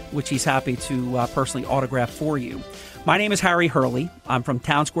books, which he's happy to personally autograph for you. My name is Harry Hurley. I'm from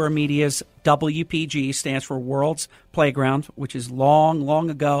Town Square Media's WPG, stands for World's Playground, which is long,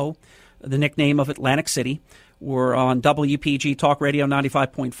 long ago the nickname of Atlantic City. We're on WPG Talk Radio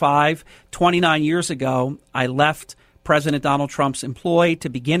 95.5. 29 years ago, I left President Donald Trump's employ to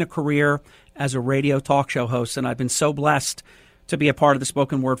begin a career as a radio talk show host, and I've been so blessed to be a part of the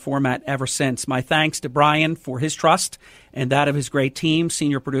spoken word format ever since. My thanks to Brian for his trust and that of his great team,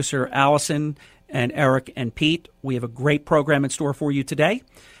 senior producer Allison and Eric and Pete. We have a great program in store for you today.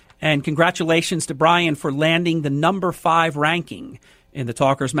 And congratulations to Brian for landing the number 5 ranking in the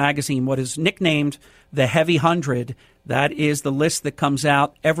Talkers magazine, what is nicknamed the Heavy 100. That is the list that comes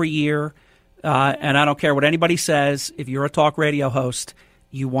out every year. And I don't care what anybody says. If you're a talk radio host,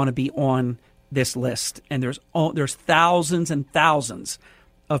 you want to be on this list. And there's thousands and thousands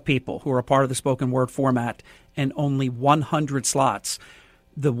of people who are a part of the spoken word format and only 100 slots.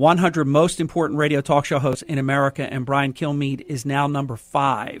 The 100 most important radio talk show hosts in America, and Brian Kilmeade is now number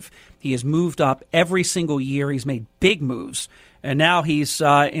 5. He has moved up every single year. He's made big moves. And now he's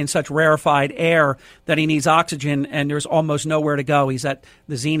in such rarefied air that he needs oxygen, and there's almost nowhere to go. He's at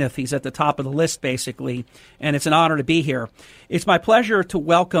the zenith. He's at the top of the list, basically, and it's an honor to be here. It's my pleasure to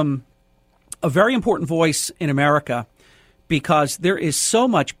welcome a very important voice in America, because there is so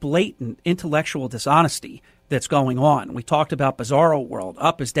much blatant intellectual dishonesty that's going on. We talked about Bizarro World,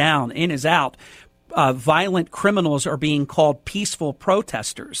 up is down, in is out. Violent criminals are being called peaceful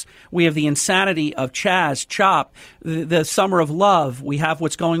protesters. We have the insanity of Chaz, Chop, the Summer of Love. We have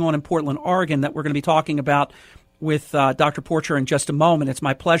what's going on in Portland, Oregon, that we're going to be talking about with Dr. Porcher in just a moment. It's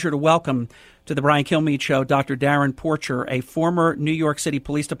my pleasure to welcome to the Brian Kilmeade Show Dr. Darren Porcher, a former New York City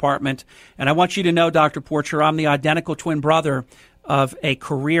Police Department. And I want you to know, Dr. Porcher, I'm the identical twin brother of a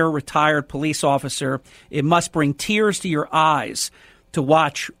career retired police officer. It must bring tears to your eyes to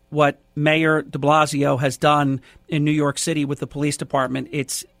watch what Mayor de Blasio has done in New York City with the police department.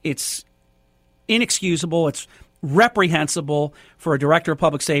 It's inexcusable. It's reprehensible for a director of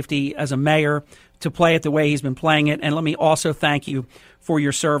public safety as a mayor to play it the way he's been playing it. And let me also thank you for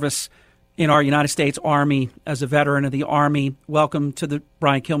your service in our United States Army as a veteran of the Army. Welcome to the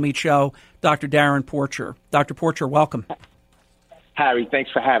Brian Kilmeade Show, Dr. Darren Porcher. Dr. Porcher, welcome. Harry,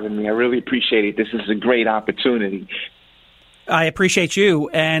 thanks for having me. I really appreciate it. This is a great opportunity. I appreciate you,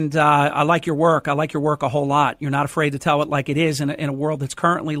 and I like your work. I like your work a whole lot. You're not afraid to tell it like it is in a world that's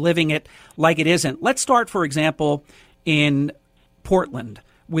currently living it like it isn't. Let's start, for example, in Portland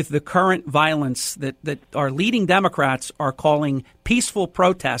with the current violence that our leading Democrats are calling peaceful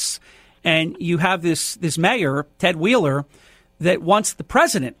protests. And you have this mayor, Ted Wheeler, that wants the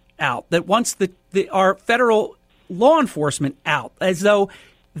president out, that wants our federal law enforcement out, as though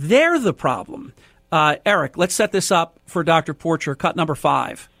they're the problem. Eric, let's set this up for Dr. Porcher, cut number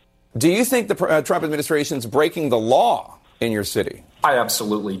 5. Do you think the Trump administration is breaking the law in your city? I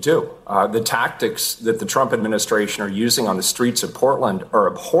absolutely do. The tactics that the Trump administration are using on the streets of Portland are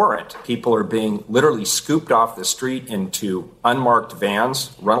abhorrent. People are being literally scooped off the street into unmarked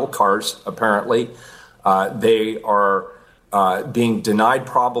vans, rental cars, apparently. They are being denied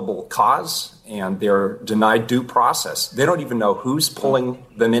probable cause, and they're denied due process. They don't even know who's pulling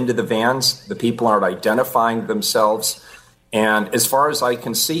them into the vans. The people aren't identifying themselves. And as far as I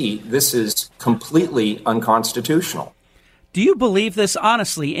can see, this is completely unconstitutional. Do you believe this,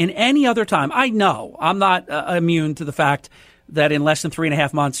 honestly, in any other time? I know I'm not immune to the fact that in less than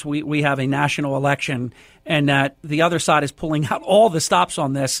 3.5 months, we have a national election and that the other side is pulling out all the stops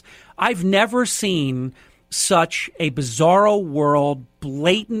on this. I've never seen such a bizarro world,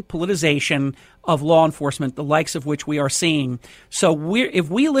 blatant politicization of law enforcement, the likes of which we are seeing. So if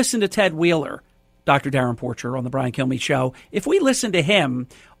we listen to Ted Wheeler, Dr. Darren Porcher on the Brian Kilmeade Show, if we listen to him,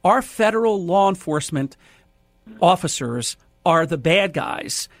 our federal law enforcement officers are the bad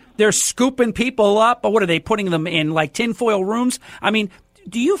guys. They're scooping people up, but what are they, putting them in like tinfoil rooms? I mean,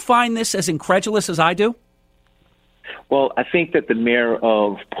 do you find this as incredulous as I do? Well, I think that the mayor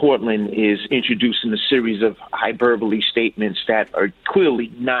of Portland is introducing a series of hyperbole statements that are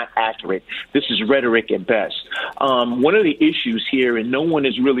clearly not accurate. This is rhetoric at best. One of the issues here, and no one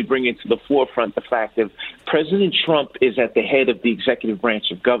is really bringing to the forefront the fact that President Trump is at the head of the executive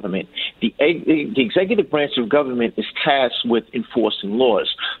branch of government. The executive branch of government is tasked with enforcing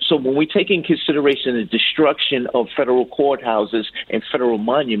laws. So when we take in consideration the destruction of federal courthouses and federal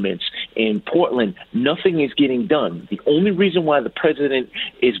monuments in Portland, nothing is getting done. The only reason why the president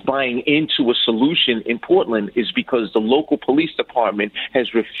is buying into a solution in Portland is because the local police department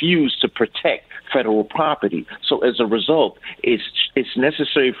has refused to protect federal property. So as a result, it's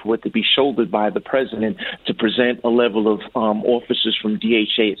necessary for it to be shouldered by the president to present a level of officers from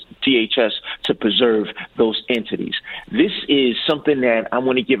DHS to preserve those entities. This is something that I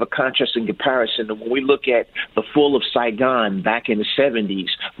want to give a contrast and comparison to when we look at the fall of Saigon back in the 70s,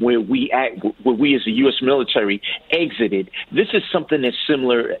 where we as the U.S. military exited. This is something that's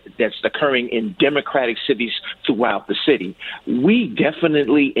similar that's occurring in democratic cities throughout the city. We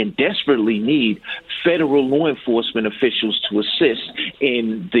definitely and desperately need federal law enforcement officials to assist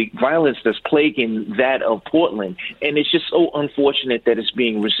in the violence that's plaguing that of Portland. And it's just so unfortunate that it's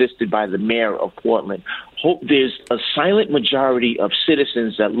being resisted by the mayor of Portland. There's a silent majority of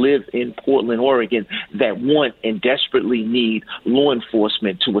citizens that live in Portland, Oregon, that want and desperately need law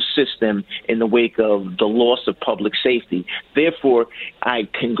enforcement to assist them in the wake of the loss of public safety. Therefore, I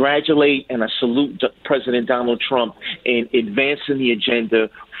congratulate and I salute President Donald Trump in advancing the agenda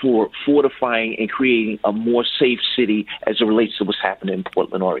for fortifying and creating a more safe city as it relates to what's happening in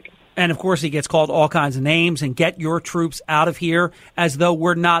Portland, Oregon. And, of course, he gets called all kinds of names and get your troops out of here, as though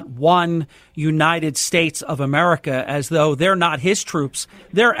we're not one United States of America, as though they're not his troops.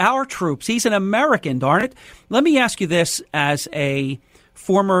 They're our troops. He's an American, darn it. Let me ask you this as a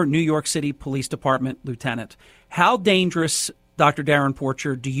former New York City Police Department lieutenant. How dangerous, Dr. Darren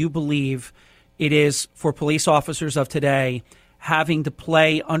Porcher, do you believe it is for police officers of today having to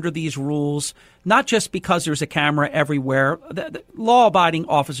play under these rules, not just because there's a camera everywhere? The law-abiding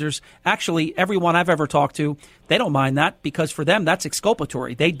officers, actually, everyone I've ever talked to, they don't mind that because for them, that's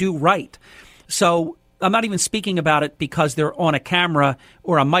exculpatory. They do right. So I'm not even speaking about it because they're on a camera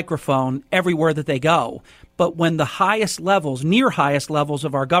or a microphone everywhere that they go. But when the highest levels, near highest levels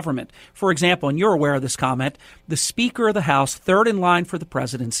of our government, for example, and you're aware of this comment, the Speaker of the House, third in line for the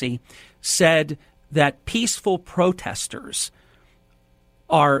presidency, said that peaceful protesters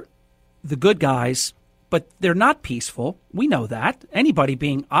are the good guys, but they're not peaceful. We know that. Anybody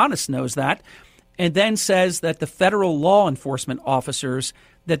being honest knows that. And then says that the federal law enforcement officers,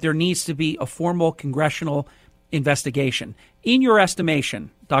 that there needs to be a formal congressional investigation. In your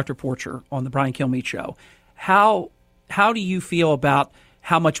estimation, Dr. Porcher, on the Brian Kilmeade Show, how do you feel about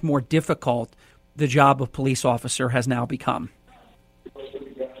how much more difficult the job of police officer has now become?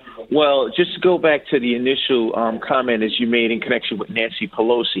 Well, just to go back to the initial comment as you made in connection with Nancy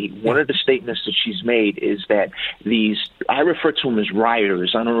Pelosi, one of the statements that she's made is that I refer to them as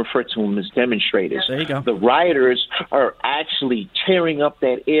rioters. I don't refer to them as demonstrators. There you go. The rioters are actually tearing up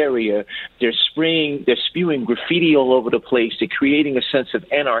that area. They're spewing graffiti all over the place. They're creating a sense of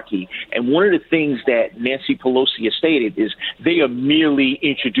anarchy. And one of the things that Nancy Pelosi has stated is they are merely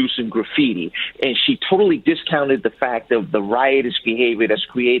introducing graffiti. And she totally discounted the fact of the riotous behavior that's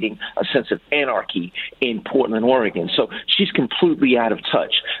creating a sense of anarchy in Portland, Oregon. So she's completely out of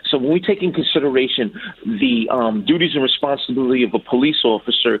touch. So when we take in consideration the duties and responsibility of a police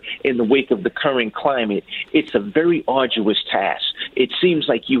officer in the wake of the current climate, it's a very arduous task. It seems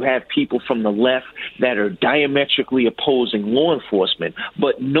like you have people from the left that are diametrically opposing law enforcement,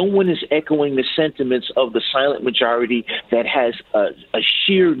 but no one is echoing the sentiments of the silent majority that has a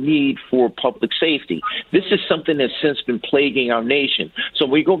sheer need for public safety. This is something that's since been plaguing our nation. So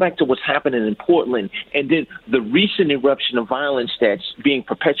when we go back to what's happening in Portland and then the recent eruption of violence that's being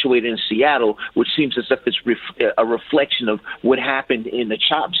perpetuated in Seattle, which seems as if it's a reflection of what happened in the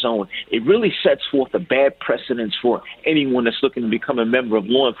CHOP zone, it really sets forth a bad precedence for anyone that's looking to become a member of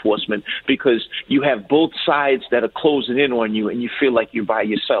law enforcement, because you have both sides that are closing in on you and you feel like you're by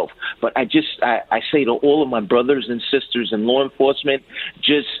yourself. But I say to all of my brothers and sisters in law enforcement,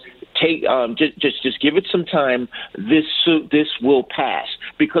 just give it some time. This will pass,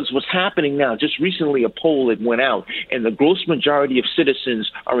 because what's happening now, just recently a poll that went out, and the gross majority of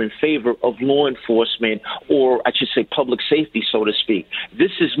citizens are in favor of law enforcement, or I should say public safety, so to speak.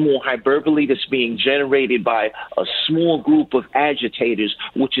 This is more hyperbole that's being generated by a small group of agitators,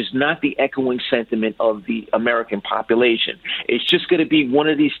 which is not the echoing sentiment of the American population. It's just going to be one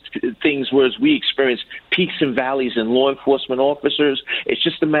of these things where as we experience peaks and valleys in law enforcement officers, it's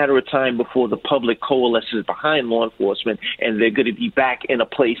just a matter of time before the public coalesces behind law enforcement, and they're going to be back in a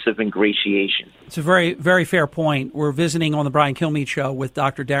place of ingratiation. It's a very, very fair point. We're visiting on the Brian Kilmeade Show with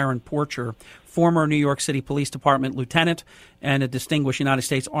Dr. Darren Porcher, former New York City Police Department lieutenant and a distinguished United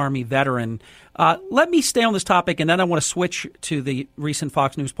States Army veteran. Let me stay on this topic, and then I want to switch to the recent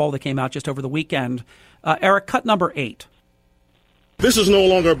Fox News poll that came out just over the weekend. Eric, cut number 8. This is no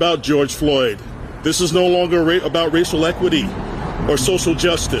longer about George Floyd. This is no longer about racial equity or social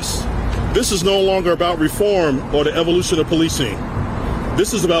justice. This is no longer about reform or the evolution of policing.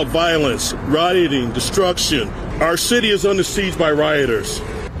 This is about violence, rioting, destruction. Our city is under siege by rioters.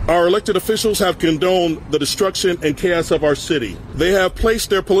 Our elected officials have condoned the destruction and chaos of our city. They have placed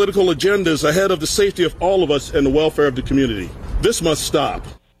their political agendas ahead of the safety of all of us and the welfare of the community. This must stop.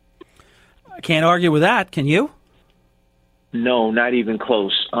 I can't argue with that. Can you? No, not even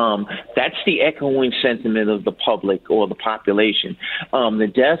close. That's the echoing sentiment of the public or the population. The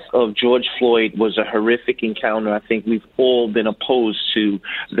death of George Floyd was a horrific encounter. I think we've all been opposed to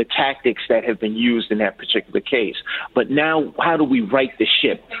the tactics that have been used in that particular case. But now, how do we right the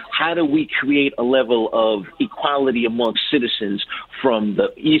ship? How do we create a level of equality amongst citizens from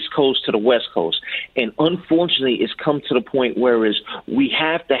the East Coast to the West Coast? And unfortunately, it's come to the point where we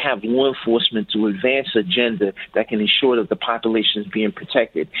have to have law enforcement to advance an agenda that can ensure that the population is being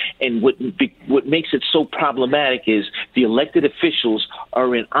protected. And what makes it so problematic is the elected officials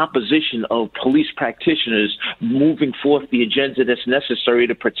are in opposition of police practitioners moving forth the agenda that's necessary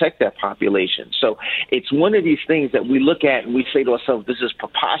to protect that population. So it's one of these things that we look at and we say to ourselves, this is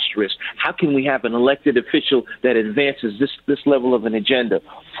preposterous. How can we have an elected official that advances this level of an agenda?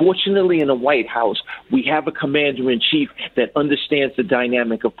 Fortunately, in the White House, we have a commander-in-chief that understands the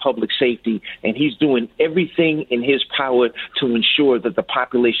dynamic of public safety, and he's doing everything in his power to ensure that the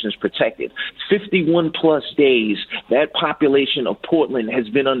population is protected. 51-plus days, that population of Portland has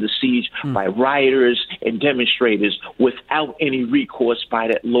been under siege by rioters and demonstrators without any recourse by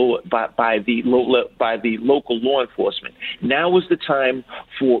the local law enforcement. Now is the time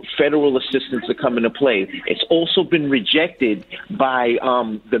for federal assistance to come into play. It's also been rejected by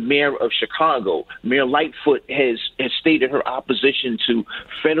the mayor of Chicago. Mayor Lightfoot has stated her opposition to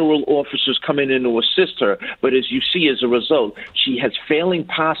federal officers coming in to assist her, but as you see, as a result, she has failing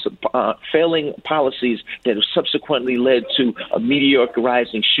policies that have subsequently led to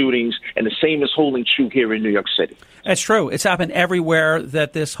mediocrizing shootings, and the same is holding true here in New York City. That's true. It's happened everywhere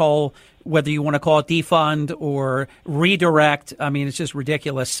that this whole, whether you want to call it defund or redirect, I mean, it's just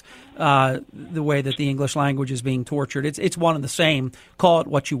ridiculous the way that the English language is being tortured. It's one and the same. Call it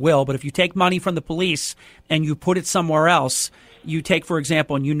what you will. But if you take money from the police and you put it somewhere else, you take, for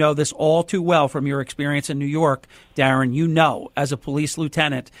example, and you know this all too well from your experience in New York, Darren, you know, as a police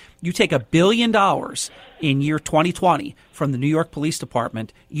lieutenant, you take $1 billion in year 2020 from the New York Police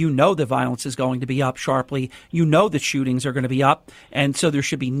Department, you know the violence is going to be up sharply. You know the shootings are going to be up. And so there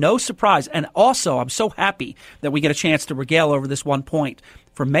should be no surprise. And also, I'm so happy that we get a chance to regale over this one point.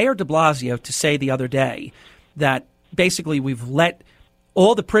 For Mayor de Blasio to say the other day that basically we've let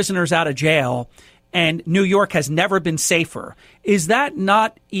all the prisoners out of jail and New York has never been safer. Is that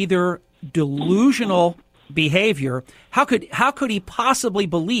not either delusional behavior? How could he possibly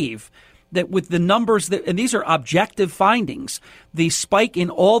believe that with the numbers that, and these are objective findings, the spike in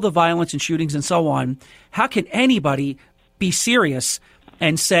all the violence and shootings and so on, how can anybody be serious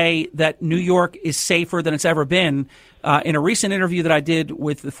and say that New York is safer than it's ever been? In a recent interview that I did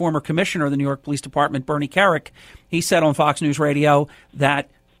with the former commissioner of the New York Police Department, Bernie Kerik, he said on Fox News Radio that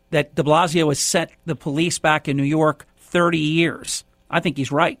de Blasio has set the police back in New York 30 years. I think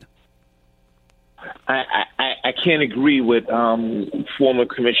he's right. I can't agree with former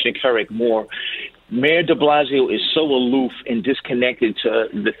Commissioner Kerik more. Mayor de Blasio is so aloof and disconnected to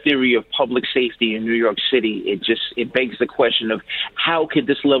the theory of public safety in New York City. It begs the question of how could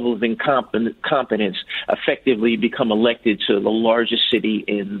this level of incompetence effectively become elected to the largest city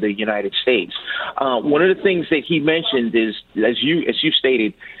in the United States. One of the things that he mentioned is, as you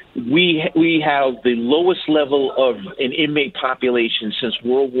stated, we have the lowest level of an inmate population since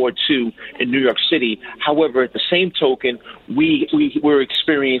World War II in New York City. However, at the same token, we're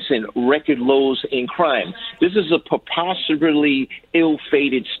experiencing record lows in crime. This is a preposterously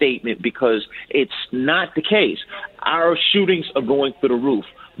ill-fated statement because it's not the case. Our shootings are going through the roof.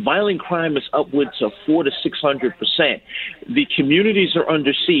 Violent crime is upwards of 400% to 600%. The communities are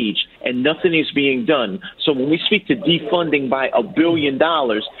under siege, and nothing is being done. So when we speak to defunding by $1 billion,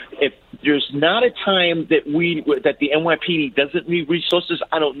 if there's not a time that the NYPD doesn't need resources.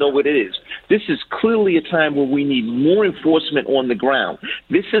 I don't know what it is. This is clearly a time where we need more enforcement on the ground.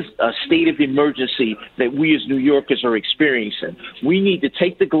 This is a state of emergency that we as New Yorkers are experiencing. We need to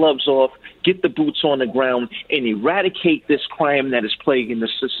take the gloves off, get the boots on the ground, and eradicate this crime that is plaguing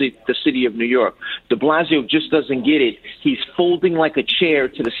the city of New York. De Blasio just doesn't get it. He's folding like a chair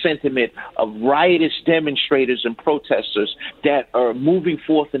to the sentiment of riotous demonstrators and protesters that are moving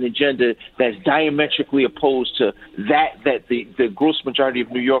forth an agenda that's diametrically opposed to that the gross majority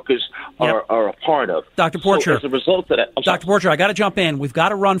of New Yorkers are a part of. Dr. Porcher. So as a result of that, Dr. Porcher, I got to jump in. We've got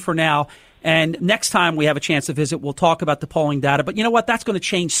to run for now. And next time we have a chance to visit, we'll talk about the polling data. But you know what? That's going to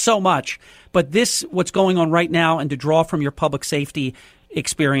change so much. But what's going on right now, and to draw from your public safety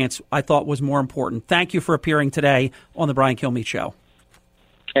experience, I thought was more important. Thank you for appearing today on the Brian Kilmeade Show.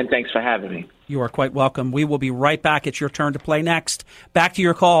 And thanks for having me. You are quite welcome. We will be right back. It's your turn to play next. Back to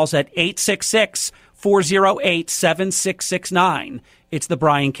your calls at 866-408-7669. It's the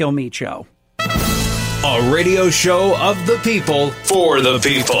Brian Kilmeade Show. A radio show of the people, for the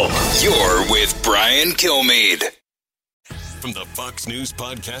people. You're with Brian Kilmeade. From the Fox News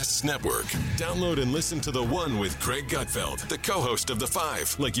Podcasts Network. Download and listen to The One with Craig Gutfeld, the co-host of The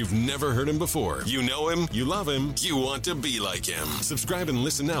Five, like you've never heard him before. You know him, you love him, you want to be like him. Subscribe and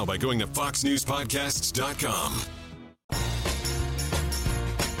listen now by going to foxnewspodcasts.com.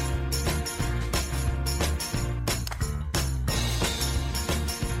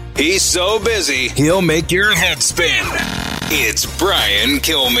 He's so busy, he'll make your head spin. It's Brian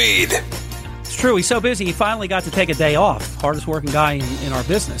Kilmeade. It's true. He's so busy, he finally got to take a day off. Hardest working guy in our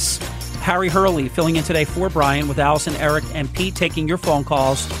business. Harry Hurley filling in today for Brian with Allison, Eric, and Pete, taking your phone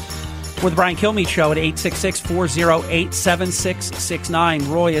calls for the Brian Kilmeade Show at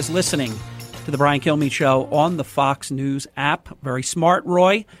 866-408-7669. Roy is listening to the Brian Kilmeade Show on the Fox News app. Very smart,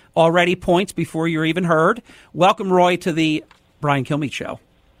 Roy. Already points before you're even heard. Welcome, Roy, to the Brian Kilmeade Show.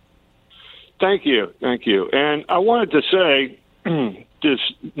 Thank you. And I wanted to say, this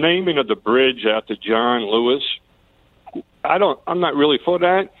naming of the bridge after John Lewis, I'm not really for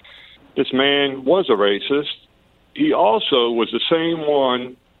that. This man was a racist. He also was the same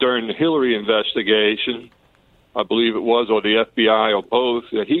one during the Hillary investigation, I believe it was, or the FBI, or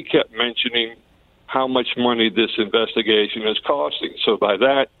both, that he kept mentioning how much money this investigation is costing. So by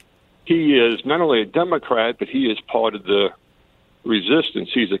that, he is not only a Democrat, but he is part of the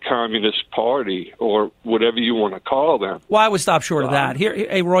resistance. He's a communist party, or whatever you want to call them. Well, I would stop short of that.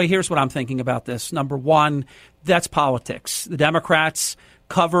 Hey, Roy, here's what I'm thinking about this. Number one, that's politics. The Democrats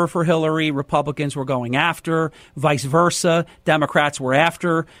cover for Hillary. Republicans were going after, vice versa. Democrats were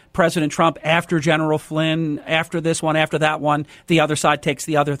after President Trump, after General Flynn, after this one, after that one. The other side takes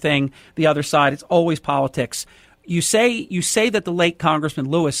the other thing. The other side, it's always politics. You say that the late Congressman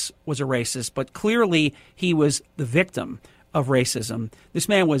Lewis was a racist, but clearly he was the victim of racism. This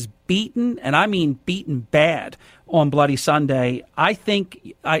man was beaten, and I mean beaten bad, on Bloody Sunday. I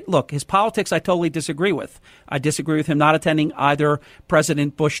think, look, his politics I totally disagree with. I disagree with him not attending either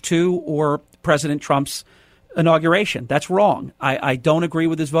President Bush II or President Trump's inauguration. That's wrong. I don't agree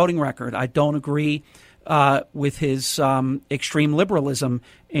with his voting record. I don't agree with his extreme liberalism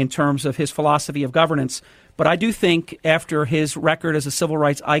in terms of his philosophy of governance. But I do think after his record as a civil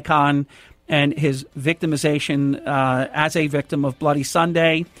rights icon and his victimization as a victim of Bloody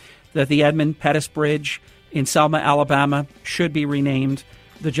Sunday, that the Edmund Pettus Bridge in Selma, Alabama, should be renamed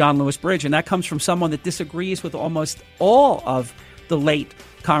the John Lewis Bridge. And that comes from someone that disagrees with almost all of the late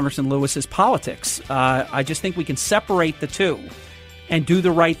Congressman Lewis's politics. I just think we can separate the two and do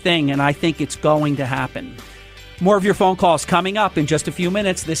the right thing, and I think it's going to happen. More of your phone calls coming up in just a few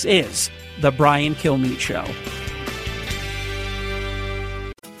minutes. This is the Brian Kilmeade Show.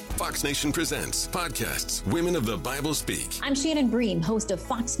 Fox Nation presents podcasts Women of the Bible Speak. I'm Shannon Bream, host of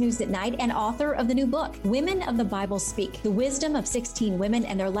Fox News at Night and author of the new book, Women of the Bible Speak, the wisdom of 16 women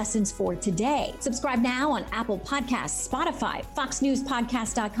and their lessons for today. Subscribe now on Apple Podcasts, Spotify,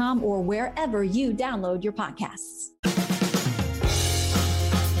 foxnewspodcast.com, or wherever you download your podcasts.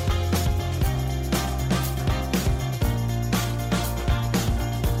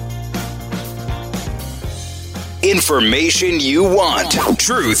 Information you want.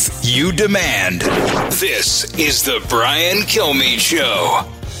 Truth you demand. This is the Brian Kilmeade Show.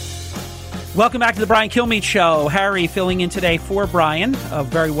 Welcome back to the Brian Kilmeade Show. Harry filling in today for Brian. A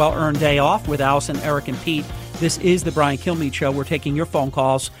very well-earned day off with Allison, Eric, and Pete. This is the Brian Kilmeade Show. We're taking your phone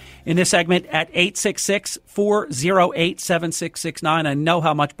calls. in this segment at 866-408-7669. I know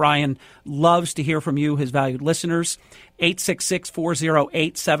how much Brian loves to hear from you, his valued listeners.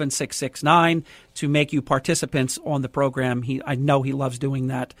 866-408-7669 to make you participants on the program. I know he loves doing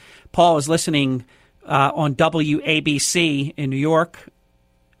that. Paul is listening on WABC in New York,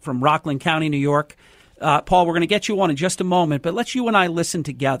 from Rockland County, New York. Paul, we're going to get you on in just a moment, but let's you and I listen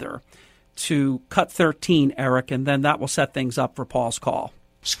together to Cut 13, Eric, and then that will set things up for Paul's call.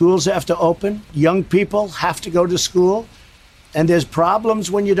 Schools have to open. Young people have to go to school. And there's problems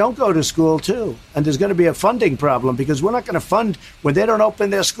when you don't go to school, too. And there's going to be a funding problem because we're not going to fund, when they don't open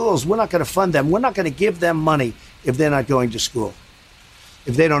their schools, we're not going to fund them. We're not going to give them money if they're not going to school,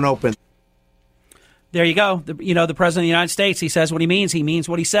 if they don't open. There you go. The President of the United States, he says what he means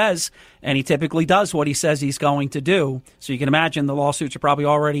what he says, and he typically does what he says he's going to do. So you can imagine the lawsuits are probably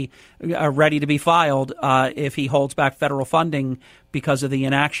already ready to be filed if he holds back federal funding because of the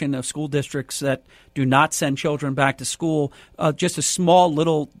inaction of school districts that do not send children back to school. Just a small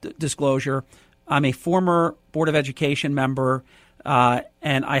little disclosure. I'm a former Board of Education member, and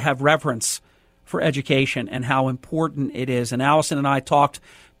I have reverence for education and how important it is. And Allison and I talked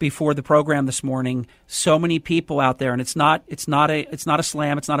before the program this morning. So many people out there, and it's not a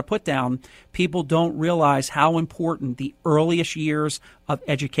slam, it's not a put down. People don't realize how important the earliest years of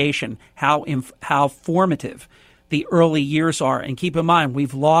education, how formative the early years are. And keep in mind,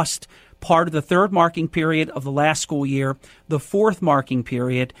 we've lost part of the third marking period of the last school year, the fourth marking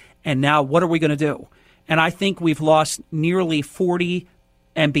period, and now what are we going to do? And I think we've lost nearly 40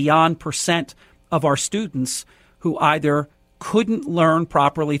 and beyond % of our students who either couldn't learn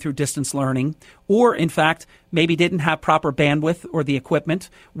properly through distance learning or, in fact, maybe didn't have proper bandwidth or the equipment.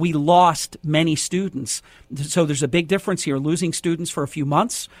 We lost many students. So there's a big difference here, losing students for a few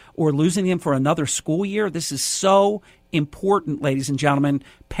months or losing them for another school year. This is so important, ladies and gentlemen.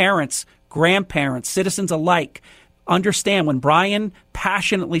 Parents, grandparents, citizens alike, understand when Brian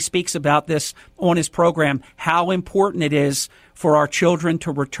passionately speaks about this on his program, how important it is for our children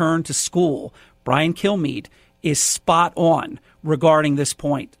to return to school. Brian Kilmeade is spot on regarding this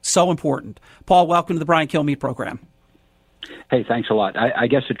point. So important. Paul, welcome to the Brian Kilmeade program. Hey, thanks a lot. I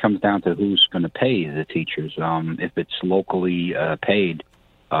guess it comes down to who's going to pay the teachers. If it's locally paid,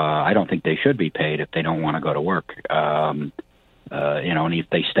 I don't think they should be paid if they don't want to go to work. And if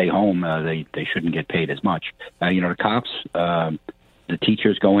they stay home, they shouldn't get paid as much. The cops, the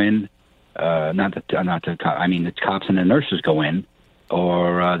teachers go in, the cops and the nurses go in,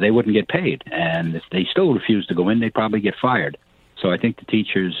 or they wouldn't get paid. And if they still refuse to go in, they'd probably get fired. So I think the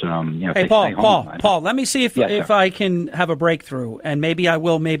teachers, Hey, Paul, let me see if I can have a breakthrough. And maybe I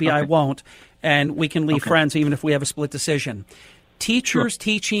will, maybe I won't. And we can leave friends even if we have a split decision. Teachers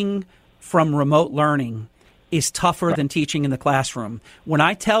teaching from remote learning is tougher than teaching in the classroom. When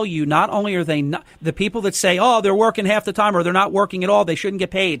I tell you, not only are they not, the people that say, oh, they're working half the time or they're not working at all, they shouldn't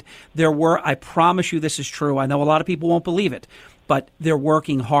get paid. I promise you this is true. I know a lot of people won't believe it, but they're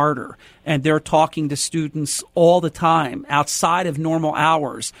working harder and they're talking to students all the time outside of normal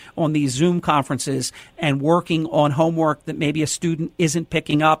hours on these Zoom conferences and working on homework that maybe a student isn't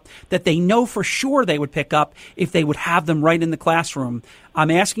picking up that they know for sure they would pick up if they would have them right in the classroom. I'm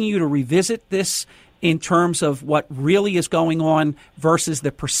asking you to revisit this in terms of what really is going on versus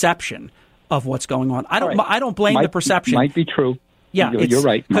the perception of what's going on. I don't blame the perception. Might be true. Yeah, you're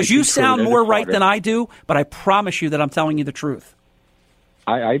right. Because you sound more right than I do, but I promise you that I'm telling you the truth.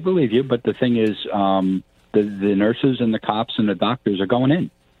 I believe you, but the thing is, the nurses and the cops and the doctors are going in,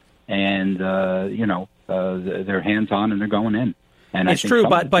 and they're hands on and they're going in. And it's true,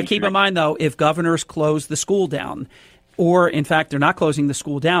 but keep in mind though, if governors close the school down, or in fact they're not closing the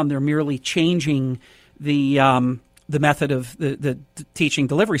school down, they're merely changing the method of the teaching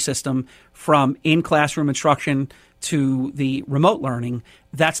delivery system from in classroom instruction to the remote learning,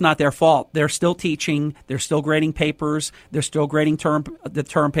 that's not their fault. They're still teaching. They're still grading papers. They're still grading the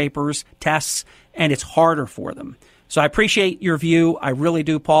term papers, tests, and it's harder for them. So I appreciate your view. I really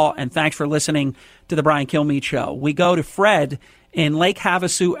do, Paul, and thanks for listening to the Brian Kilmeade Show. We go to Fred in Lake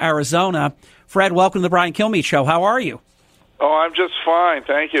Havasu, Arizona. Fred, welcome to the Brian Kilmeade Show. How are you? Oh, I'm just fine.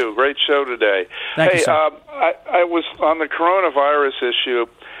 Thank you. Great show today. Thank you, sir. I was on the coronavirus issue.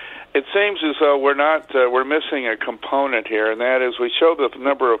 It seems as though we're missing a component here, and that is we show the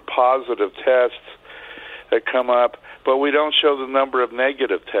number of positive tests that come up, but we don't show the number of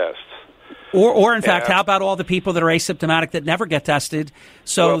negative tests. Or in fact, how about all the people that are asymptomatic that never get tested?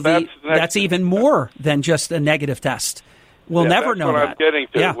 So that's even more than just a negative test. We'll never know that. That's what I'm getting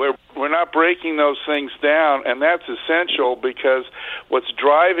to. Yeah. We're not breaking those things down, and that's essential because what's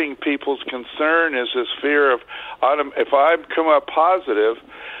driving people's concern is this fear of, if I come up positive,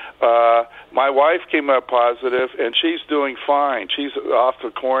 My wife came up positive, and she's doing fine. She's off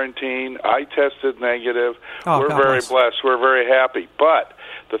the quarantine. I tested negative. We're very blessed. We're very happy. But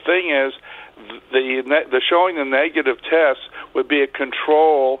the thing is, the showing the negative test would be a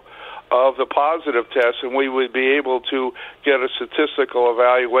control of the positive test, and we would be able to get a statistical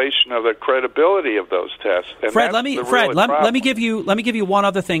evaluation of the credibility of those tests. And Fred, let me give you one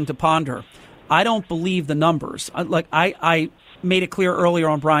other thing to ponder. I don't believe the numbers. I made it clear earlier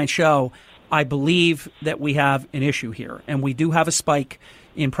on Brian's show, I believe that we have an issue here, and we do have a spike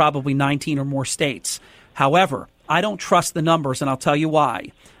in probably 19 or more states. However, I don't trust the numbers, and I'll tell you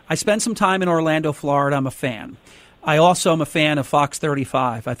why. I spent some time in Orlando, Florida. I'm a fan. I also am a fan of Fox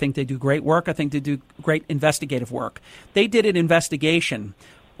 35. I think they do great work. I think they do great investigative work. They did an investigation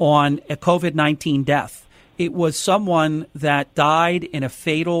on a COVID-19 death. It was someone that died in a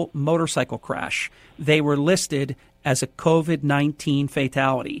fatal motorcycle crash. They were listed as a COVID-19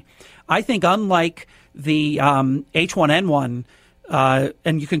 fatality. I think unlike the H1N1,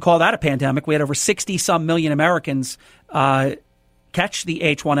 and you can call that a pandemic, we had over 60-some million Americans catch the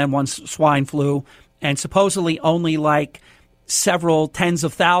H1N1 swine flu, and supposedly only like several tens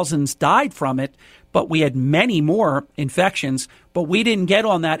of thousands died from it, but we had many more infections. But we didn't get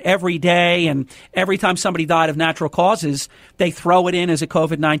on that every day, and every time somebody died of natural causes, they throw it in as a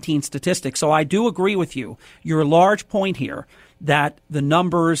COVID-19 statistic. So I do agree with you. Your large point here that the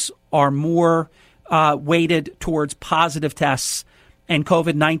numbers are more weighted towards positive tests and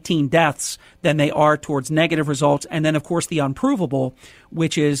COVID-19 deaths than they are towards negative results. And then, of course, the unprovable,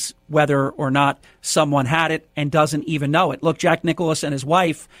 which is whether or not someone had it and doesn't even know it. Look, Jack Nicklaus and his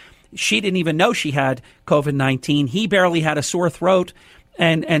wife, she didn't even know she had COVID-19. He barely had a sore throat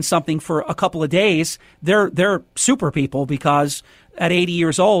and something for a couple of days. They're super people because at 80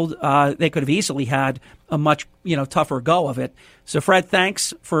 years old, they could have easily had a much tougher go of it. So, Fred,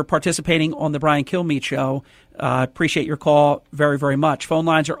 thanks for participating on the Brian Kilmeade Show. Appreciate your call very, very much. Phone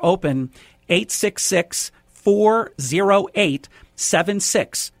lines are open,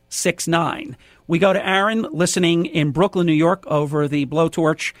 866-408-7669. We go to Aaron, listening in Brooklyn, New York, over the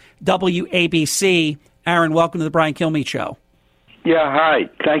Blowtorch WABC. Aaron, welcome to the Brian Kilmeade Show. Yeah, hi.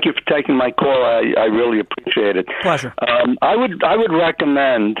 Thank you for taking my call. I really appreciate it. Pleasure. I would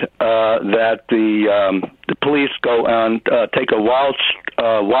recommend that the police go and take a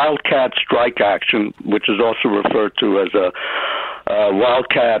wildcat strike action, which is also referred to as a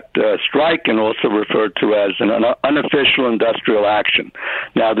wildcat strike, and also referred to as an unofficial industrial action.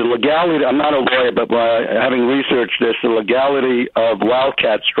 Now, the legality, I'm not a lawyer, but having researched this, the legality of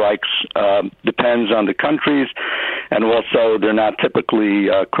wildcat strikes depends on the countries, and also they're not typically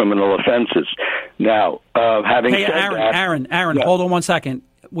criminal offenses. Now, having said that... Aaron, yeah. Hold on one second.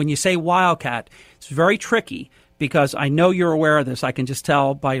 When you say wildcat, it's very tricky because I know you're aware of this. I can just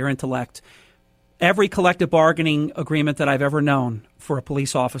tell by your intellect. Every collective bargaining agreement that I've ever known for a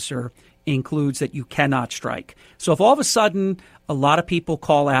police officer includes that you cannot strike. So if all of a sudden a lot of people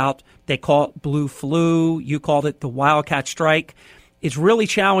call out, they call it blue flu, you called it the wildcat strike, it's really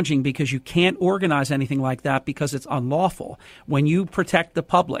challenging because you can't organize anything like that because it's unlawful. When you protect the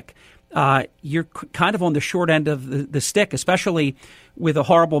public, you're kind of on the short end of the stick, especially with a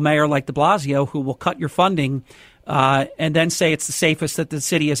horrible mayor like de Blasio who will cut your funding and then say it's the safest that the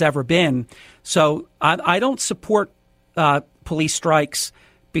city has ever been. So I don't support police strikes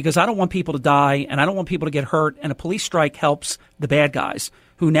because I don't want people to die and I don't want people to get hurt. And a police strike helps the bad guys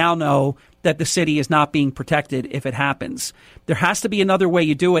who now know that the city is not being protected if it happens. There has to be another way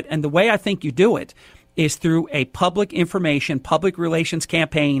you do it. And the way I think you do it is through a public information, public relations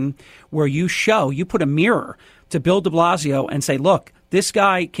campaign where you put a mirror to Bill de Blasio and say, look, this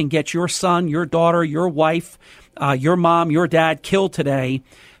guy can get your son, your daughter, your wife, your mom, your dad killed today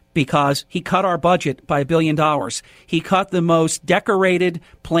because he cut our budget by $1 billion. He cut the most decorated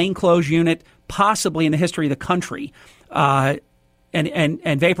plainclothes unit possibly in the history of the country and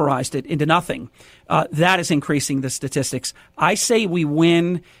vaporized it into nothing. That is increasing the statistics. I say we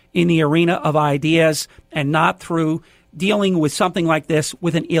win in the arena of ideas and not through dealing with something like this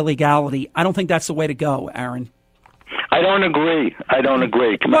with an illegality. I don't think that's the way to go, Aaron. I don't agree.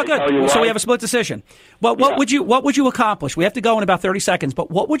 Can I tell you why? So we have a split decision. What would you accomplish? We have to go in about 30 seconds, but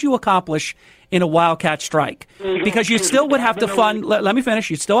what would you accomplish in a wildcat strike? Because you still would have to fund, let me finish,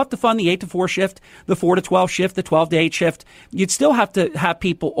 you'd still have to fund the 8 to 4 shift, the 4 to 12 shift, the 12 to 8 shift. You'd still have to have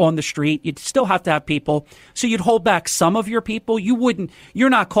people on the street. You'd still have to have people. So you'd hold back some of your people. You're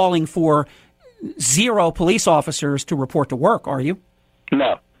not calling for 0 police officers to report to work, are you?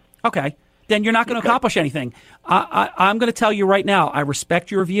 No. Okay. Then you're not going to accomplish anything. I'm going to tell you right now, I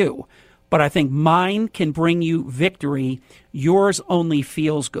respect your view, but I think mine can bring you victory. Yours only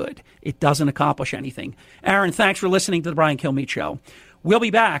feels good. It doesn't accomplish anything. Aaron, thanks for listening to the Brian Kilmeade Show. We'll be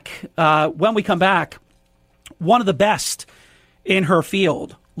back. When we come back, one of the best in her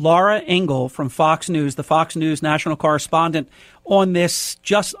field, Laura Ingle from Fox News, the Fox News national correspondent, on this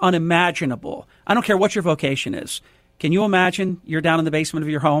just unimaginable. I don't care what your vocation is. Can you imagine you're down in the basement of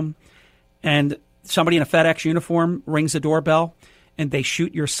your home and somebody in a FedEx uniform rings the doorbell and they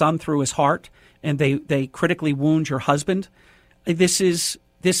shoot your son through his heart and they critically wound your husband? This is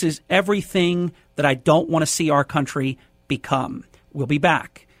everything that I don't want to see our country become. We'll be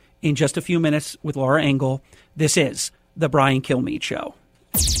back in just a few minutes with Laura Ingle. This is the Brian Kilmeade Show.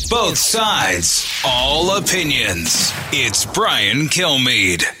 Both sides, all opinions. It's Brian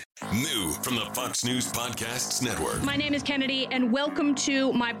Kilmeade. New from the Fox News Podcasts Network. My name is Kennedy, and welcome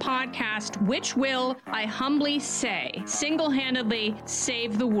to my podcast, which will, I humbly say, single-handedly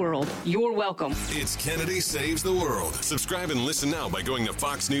save the world. You're welcome. It's Kennedy Saves the World. Subscribe and listen now by going to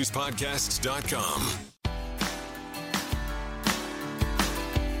foxnewspodcasts.com.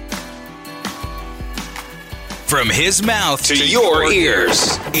 From his mouth to your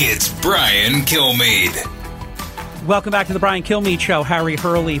ears, it's Brian Kilmeade. Welcome back to the Brian Kilmeade Show. Harry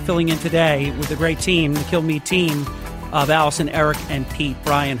Hurley filling in today with the great team, the Kilmeade team of Allison, Eric, and Pete.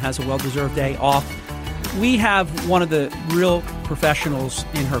 Brian has a well-deserved day off. We have one of the real professionals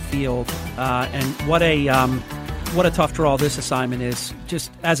in her field, and what a tough draw this assignment is.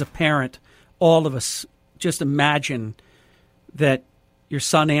 Just as a parent, all of us just imagine that your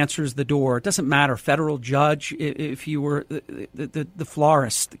son answers the door. It doesn't matter, federal judge, if you were the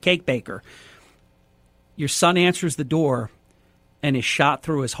florist, the cake baker. Your son answers the door and is shot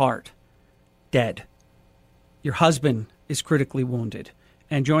through his heart, dead. Your husband is critically wounded.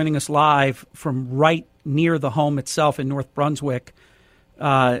 And joining us live from right near the home itself in North Brunswick,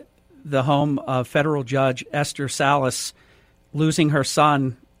 the home of federal judge Esther Salas, losing her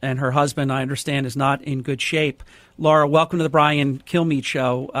son and her husband, I understand, is not in good shape. Laura, welcome to the Brian Kilmeade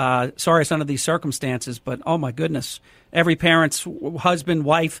Show. Sorry it's under these circumstances, but oh my goodness. Every parent's husband,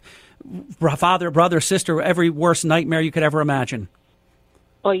 wife, father, brother, sister, every worst nightmare you could ever imagine.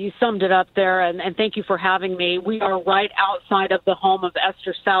 Well, you summed it up there, and thank you for having me. We are right outside of the home of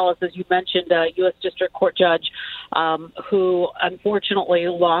Esther Salas, as you mentioned, a U.S. District Court judge who unfortunately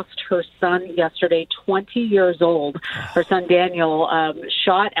lost her son yesterday, 20 years old. Her son Daniel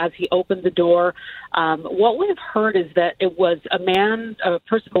shot as he opened the door. What we've heard is that it was a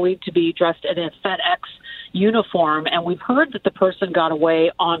person believed to be dressed in a FedEx uniform, and we've heard that the person got away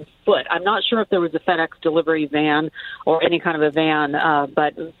on foot. I'm not sure if there was a FedEx delivery van or any kind of a van,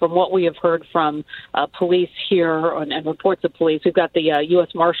 but from what we have heard from police here and reports of police, we've got the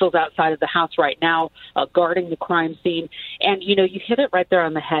U.S. Marshals outside of the house right now guarding the crime scene. And, you hit it right there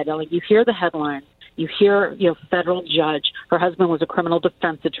on the head. Like, you hear the headlines. You hear, federal judge. Her husband was a criminal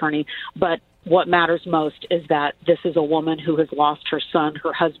defense attorney. But what matters most is that this is a woman who has lost her son,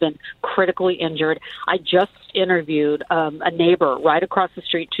 her husband, critically injured. I just interviewed a neighbor right across the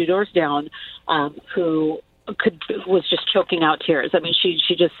street, 2 doors down, who was just choking out tears. I mean,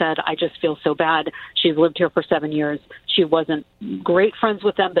 she just said, I just feel so bad. She's lived here for 7 years. She wasn't great friends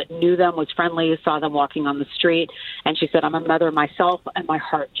with them, but knew them, was friendly, saw them walking on the street. And she said, I'm a mother myself, and my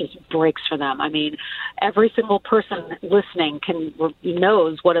heart just breaks for them. I mean, every single person listening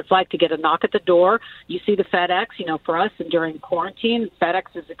knows what it's like to get a knock at the door. You see the FedEx, for us, and during quarantine,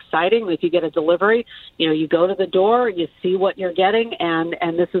 FedEx is exciting. If you get a delivery, you go to the door, you see what you're getting, and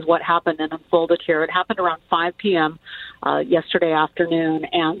this is what happened and unfolded here. It happened around 5 p.m. Yesterday afternoon,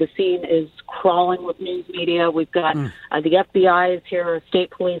 and the scene is crawling with news media. We've got the FBI is here, state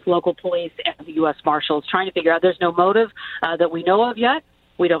police, local police, and the U.S. Marshals trying to figure out. There's no motive that we know of yet.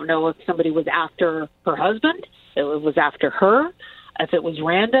 We don't know if somebody was after her husband, if it was after her, if it was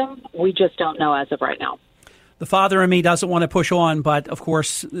random. We just don't know as of right now. The father in me doesn't want to push on, but of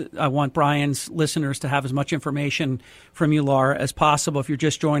course, I want Brian's listeners to have as much information from you, Laura, as possible. If you're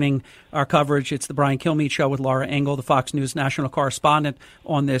just joining our coverage, it's the Brian Kilmeade Show with Laura Ingle, the Fox News national correspondent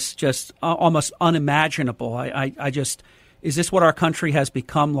on this just almost unimaginable. Is this what our country has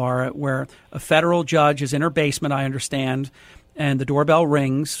become, Laura, where a federal judge is in her basement, I understand, and the doorbell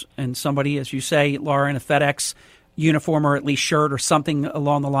rings, and somebody, as you say, Laura, in a FedEx uniform or at least shirt or something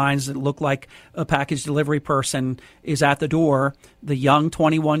along the lines that look like a package delivery person is at the door. The young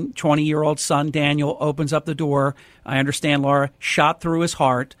 20-year-old son, Daniel, opens up the door. I understand, Laura, shot through his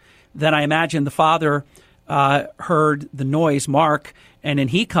heart. Then I imagine the father heard the noise, Mark, and then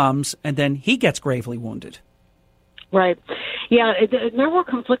he comes and then he gets gravely wounded. Right. Yeah, there were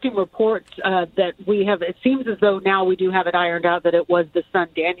conflicting reports that we have. It seems as though now we do have it ironed out that it was the son,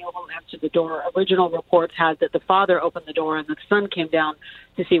 Daniel, who answered the door. Original reports had that the father opened the door and the son came down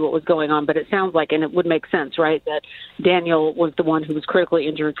to see what was going on. But it sounds like, and it would make sense, right, that Daniel was the one who was critically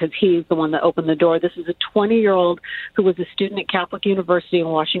injured because he's the one that opened the door. This is a 20-year-old who was a student at Catholic University in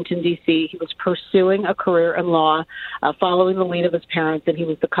Washington, D.C. He was pursuing a career in law, following the lead of his parents, and he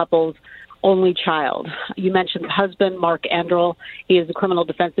was the couple's only child. You mentioned the husband, Mark Andrel. He is a criminal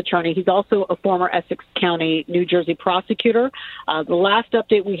defense attorney. He's also a former Essex County, New Jersey prosecutor. The last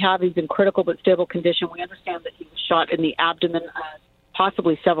update we have, he's in critical but stable condition. We understand that he was shot in the abdomen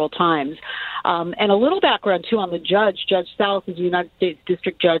possibly several times. And a little background, too, on the judge. Judge Salas is a United States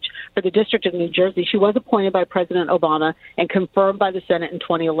District Judge for the District of New Jersey. She was appointed by President Obama and confirmed by the Senate in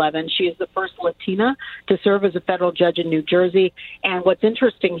 2011. She is the first Latina to serve as a federal judge in New Jersey. And what's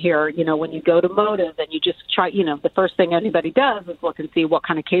interesting here, you know, when you go to motive and you just try, you know, the first thing anybody does is look and see what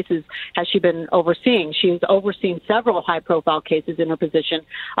kind of cases has she been overseeing. She has overseen several high-profile cases in her position,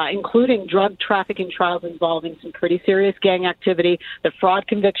 including drug trafficking trials involving some pretty serious gang activity, the fraud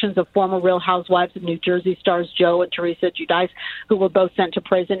convictions of former Real Housewives of New Jersey stars Joe and Teresa Giudice, who were both sent to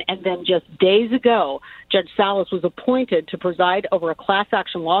prison. And then just days ago, Judge Salas was appointed to preside over a class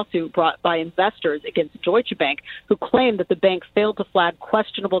action lawsuit brought by investors against Deutsche Bank, who claimed that the bank failed to flag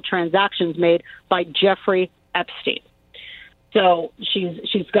questionable transactions made by Jeffrey Epstein. So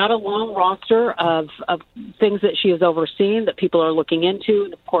she's got a long roster of things that she has overseen that people are looking into,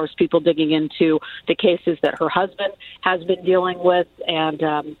 and of course people digging into the cases that her husband has been dealing with, and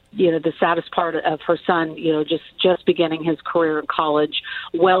the saddest part of her son, just beginning his career in college,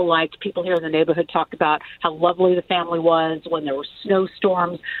 well liked. People here in the neighborhood talked about how lovely the family was when there were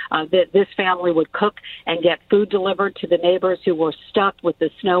snowstorms. That this family would cook and get food delivered to the neighbors who were stuck with the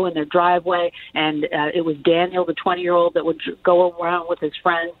snow in their driveway, and it was Daniel, the 20-year-old, that would go around with his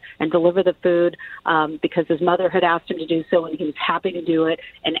friends and deliver the food because his mother had asked him to do so, and he was happy to do it.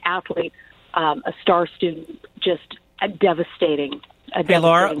 An athlete, a star student, just a devastating. Hey,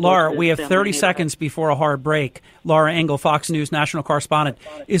 Laura, we have 30 seconds before a hard break. Laura Engel, Fox News national correspondent.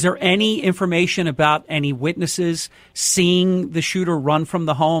 Is there any information about any witnesses seeing the shooter run from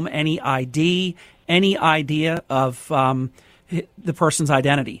the home? Any ID? Any idea of the person's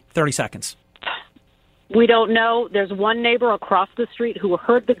identity? 30 seconds. We don't know. There's one neighbor across the street who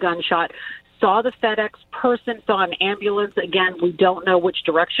heard the gunshot, saw the FedEx person, saw an ambulance. Again, we don't know which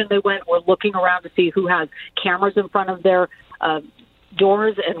direction they went. We're looking around to see who has cameras in front of their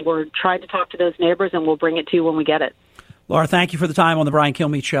doors, and we're trying to talk to those neighbors, and we'll bring it to you when we get it. Laura, thank you for the time on the Brian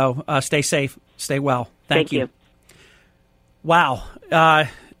Kilmeade Show. Stay safe. Stay well. Thank you. Wow. I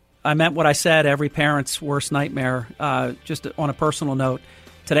meant what I said, every parent's worst nightmare. Just on a personal note,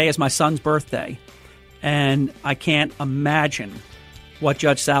 today is my son's birthday. And I can't imagine what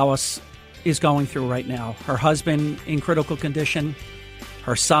Judge Salas is going through right now. Her husband in critical condition.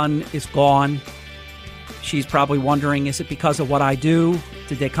 Her son is gone. She's probably wondering, is it because of what I do?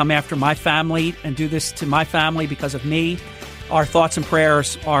 Did they come after my family and do this to my family because of me? Our thoughts and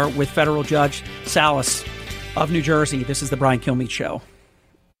prayers are with Federal Judge Salas of New Jersey. This is the Brian Kilmeade Show.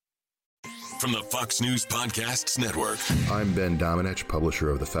 From the Fox News Podcasts Network. I'm Ben Domenech, publisher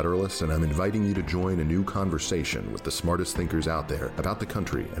of The Federalist, and I'm inviting you to join a new conversation with the smartest thinkers out there about the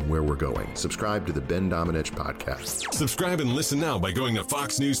country and where we're going. Subscribe to the Ben Domenech Podcast. Subscribe and listen now by going to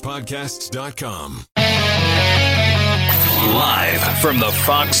foxnewspodcasts.com. Live from the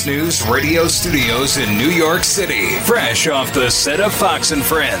Fox News radio studios in New York City, fresh off the set of Fox and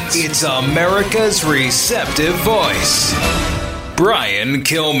Friends, it's America's receptive voice, Brian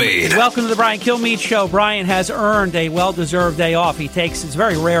Kilmeade. Welcome to the Brian Kilmeade Show. Brian has earned a well-deserved day off. He takes his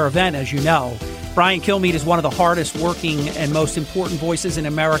very rare event, as you know. Brian Kilmeade is one of the hardest working and most important voices in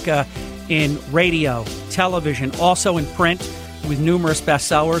America in radio, television, also in print, with numerous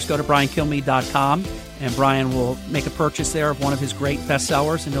bestsellers. Go to briankilmeade.com, and Brian will make a purchase there of one of his great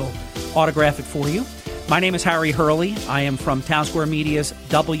bestsellers, and he'll autograph it for you. My name is Harry Hurley. I am from Town Square Media's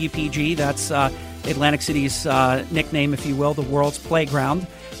WPG. That's Atlantic City's nickname, if you will, the world's playground.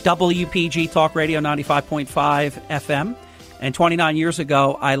 WPG Talk Radio 95.5 FM. And 29 years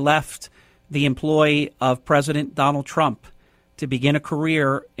ago, I left the employ of President Donald Trump to begin a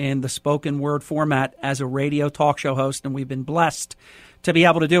career in the spoken word format as a radio talk show host, and we've been blessed to be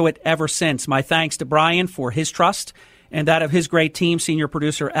able to do it ever since. My thanks to Brian for his trust and that of his great team, senior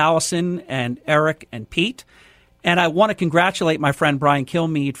producer Allison and Eric and Pete. And I want to congratulate my friend Brian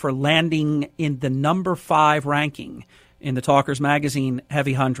Kilmeade for landing in the number 5 ranking in the Talkers Magazine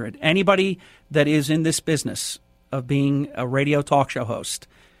Heavy 100. Anybody that is in this business of being a radio talk show host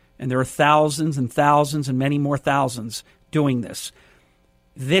and there are thousands and thousands and many more thousands doing this.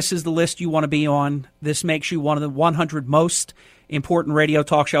 This is the list you want to be on. This makes you one of the 100 most important radio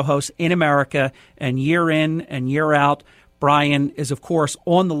talk show hosts in America, and year in and year out, Brian is, of course,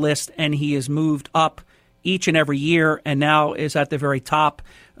 on the list, and he has moved up each and every year and now is at the very top.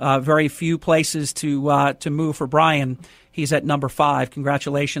 Very few places to move for Brian. He's at number 5.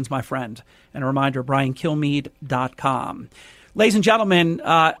 Congratulations, my friend. And a reminder, BrianKilmeade.com. Ladies and gentlemen,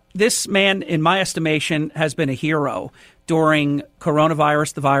 this man, in my estimation, has been a hero during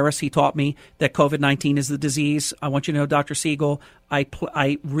coronavirus, the virus. He taught me that COVID-19 is the disease. I want you to know, Dr. Siegel,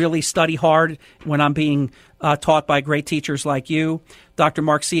 I really study hard when I'm being taught by great teachers like you. Dr.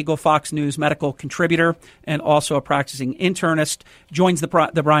 Mark Siegel, Fox News medical contributor and also a practicing internist, joins the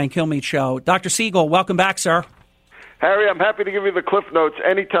Brian Kilmeade Show. Dr. Siegel, welcome back, sir. Harry, I'm happy to give you the Cliff Notes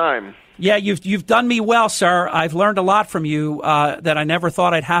anytime. Yeah, you've done me well, sir. I've learned a lot from you that I never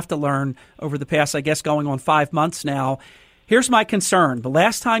thought I'd have to learn over the past, I guess, going on 5 months now. Here's my concern. The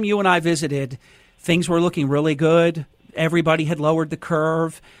last time you and I visited, things were looking really good. Everybody had lowered the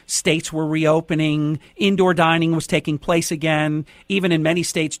curve. States were reopening. Indoor dining was taking place again. Even in many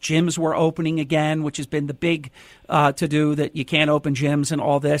states, gyms were opening again, which has been the big to-do, that you can't open gyms and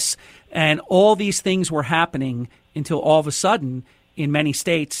all this. And all these things were happening until all of a sudden, in many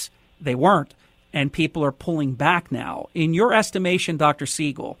states, they weren't. And people are pulling back now. In your estimation, Dr.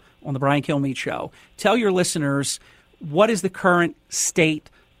 Siegel, on the Brian Kilmeade Show, tell your listeners, what is the current state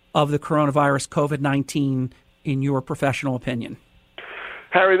of the coronavirus, COVID-19, in your professional opinion?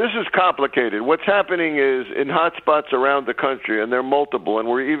 Harry, this is complicated. What's happening is in hotspots around the country, and they're multiple, and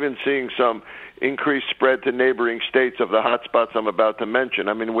we're even seeing some increased spread to neighboring states of the hotspots I'm about to mention.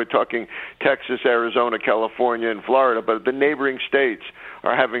 I mean, we're talking Texas, Arizona, California, and Florida, but the neighboring states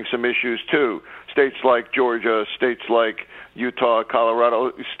are having some issues too. States like Georgia, states like Utah,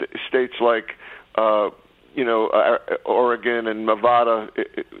 Colorado, states like Oregon and Nevada.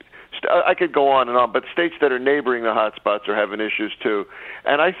 I could go on and on, but states that are neighboring the hotspots are having issues too.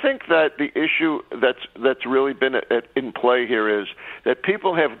 And I think that the issue that's really been in play here is that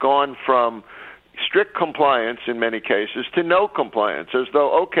people have gone from strict compliance in many cases to no compliance, as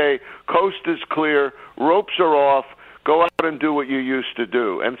though, okay, coast is clear, ropes are off, go out and do what you used to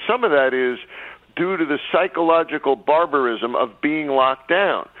do. And some of that is due to the psychological barbarism of being locked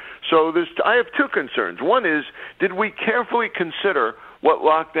down. So I have two concerns. One is, did we carefully consider what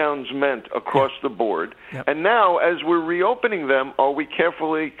lockdowns meant across the board? Yep. And now, as we're reopening them, are we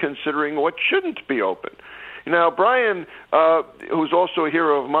carefully considering what shouldn't be open? Now, Brian, who's also a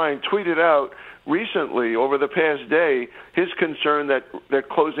hero of mine, tweeted out recently, over the past day, his concern that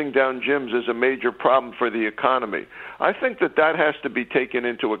closing down gyms is a major problem for the economy. I think that has to be taken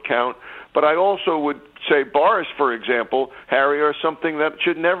into account, but I also would say bars, for example, Harry, are something that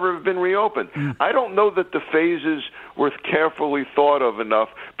should never have been reopened. I don't know that the phases were carefully thought of enough,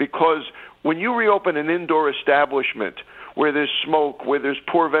 because when you reopen an indoor establishment where there's smoke, where there's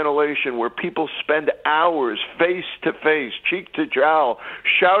poor ventilation, where people spend hours face to face, cheek to jowl,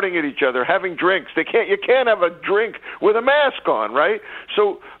 shouting at each other, having drinks. You can't have a drink with a mask on, right?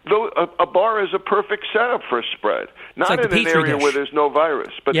 So a bar is a perfect setup for a spread. Not like in an area where there's no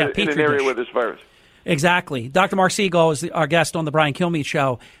virus, but in an area where there's virus. Exactly. Dr. Mark Siegel is our guest on the Brian Kilmeade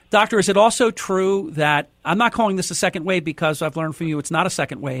Show. Doctor, is it also true that, I'm not calling this a second wave because I've learned from you it's not a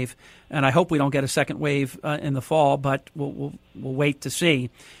second wave, and I hope we don't get a second wave in the fall, but we'll wait to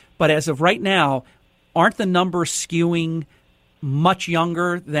see. But as of right now, aren't the numbers skewing much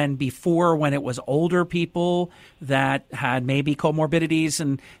younger than before, when it was older people that had maybe comorbidities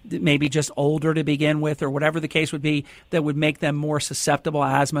and maybe just older to begin with, or whatever the case would be, that would make them more susceptible,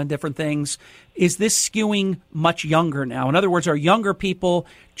 asthma and different things? Is this skewing much younger now? In other words, are younger people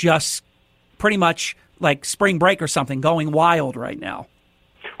just pretty much like spring break or something, going wild right now?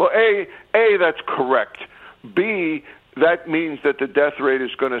 Well, A, that's correct. B, that means that the death rate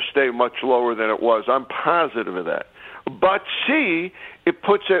is going to stay much lower than it was. I'm positive of that. But C, it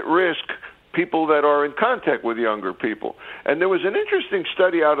puts at risk people that are in contact with younger people. And there was an interesting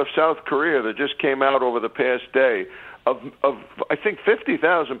study out of South Korea that just came out over the past day of I think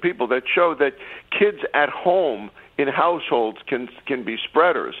 50,000 people that showed that kids at home in households can be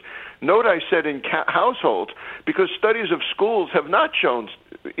spreaders. Note I said in households, because studies of schools have not shown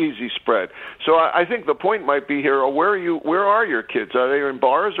easy spread. So I think the point might be here, where are your kids? Are they in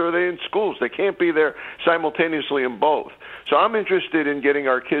bars or are they in schools? They can't be there simultaneously in both. So I'm interested in getting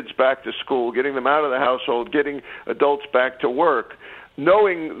our kids back to school, getting them out of the household, getting adults back to work,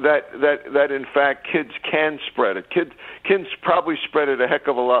 knowing that in fact kids can spread it. Kids probably spread it a heck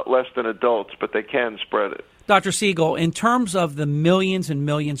of a lot less than adults, but they can spread it. Dr. Siegel, in terms of the millions and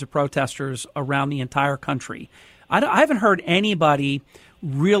millions of protesters around the entire country, I haven't heard anybody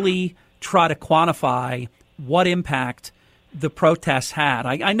really try to quantify what impact the protests had.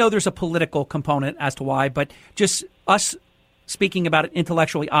 I know there's a political component as to why, but just us speaking about it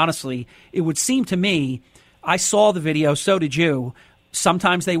intellectually, honestly, it would seem to me, I saw the video, so did you.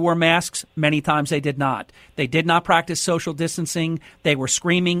 Sometimes they wore masks, many times they did not. They did not practice social distancing. They were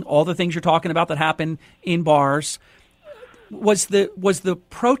screaming, all the things you're talking about that happen in bars. Was the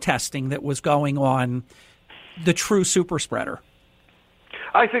protesting that was going on the true super spreader?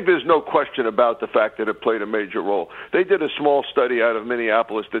 I think there's no question about the fact that it played a major role. They did a small study out of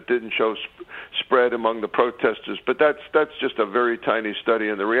Minneapolis that didn't show spread among the protesters, but that's just a very tiny study,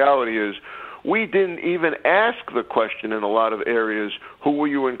 and the reality is we didn't even ask the question in a lot of areas, who were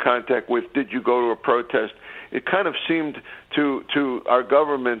you in contact with, did you go to a protest? It kind of seemed to our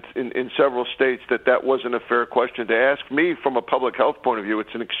government in several states that wasn't a fair question to ask. Me, from a public health point of view,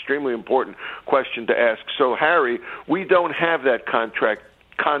 it's an extremely important question to ask. So, Harry, we don't have that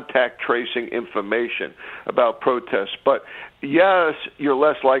contact tracing information about protests. But yes, you're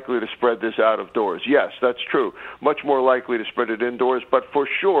less likely to spread this out of doors. Yes, that's true. Much more likely to spread it indoors. But for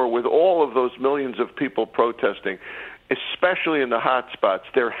sure, with all of those millions of people protesting, especially in the hot spots,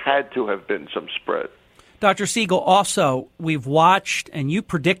 there had to have been some spread. Dr. Siegel, also, we've watched, and you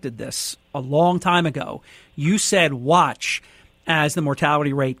predicted this a long time ago. You said watch as the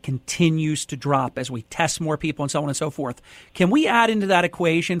mortality rate continues to drop, as we test more people and so on and so forth. Can we add into that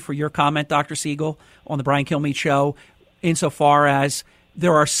equation for your comment, Dr. Siegel, on the Brian Kilmeade Show, insofar as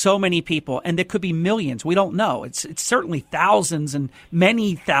there are so many people, and there could be millions, we don't know. It's certainly thousands and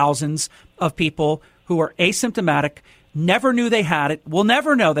many thousands of people who are asymptomatic, never knew they had it, will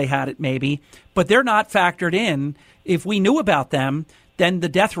never know they had it maybe, but they're not factored in. If we knew about them, then the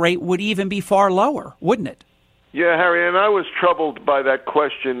death rate would even be far lower, wouldn't it? Yeah, Harry, and I was troubled by that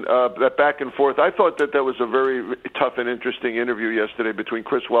question, that back and forth. I thought that was a very tough and interesting interview yesterday between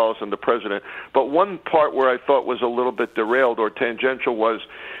Chris Wallace and the president. But one part where I thought was a little bit derailed or tangential was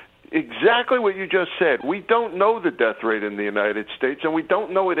exactly what you just said. We don't know the death rate in the United States, and we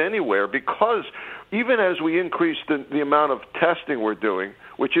don't know it anywhere, because even as we increase the amount of testing we're doing,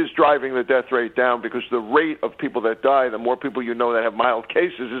 which is driving the death rate down, because the rate of people that die, the more people you know that have mild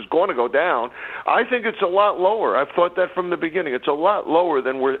cases, is going to go down. I think it's a lot lower. I've thought that from the beginning. It's a lot lower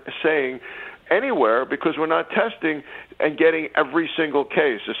than we're saying anywhere, because we're not testing and getting every single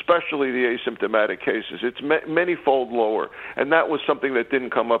case, especially the asymptomatic cases. It's many-fold lower. And that was something that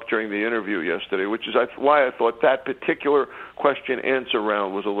didn't come up during the interview yesterday, which is why I thought that particular question-answer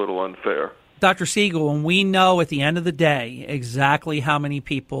round was a little unfair. Dr. Siegel, when we know at the end of the day exactly how many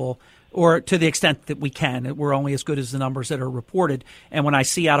people, or to the extent that we can, we're only as good as the numbers that are reported. And when I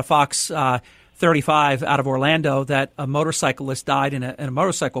see out of Fox 35 out of Orlando that a motorcyclist died in a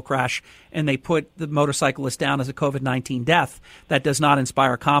motorcycle crash, and they put the motorcyclist down as a COVID-19 death, that does not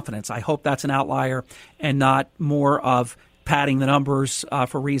inspire confidence. I hope that's an outlier and not more of padding the numbers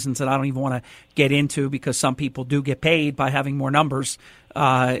for reasons that I don't even want to get into, because some people do get paid by having more numbers,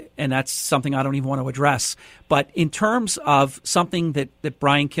 and that's something I don't even want to address. But in terms of something that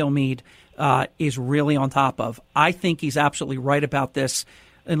Brian Kilmeade is really on top of, I think he's absolutely right about this.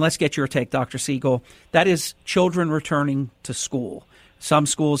 And let's get your take, Dr. Siegel. That is children returning to school. Some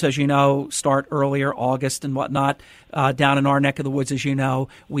schools, as you know, start earlier, August and whatnot. Down in our neck of the woods, as you know,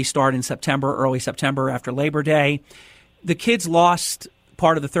 we start in September, early September after Labor Day. The kids lost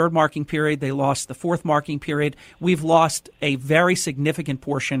part of the third marking period. They lost the fourth marking period. We've lost a very significant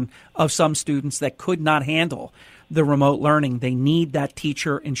portion of some students that could not handle the remote learning. They need that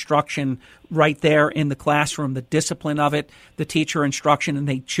teacher instruction right there in the classroom, the discipline of it, the teacher instruction,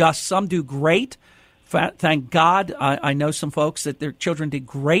 and some do great. Thank God. I know some folks that their children did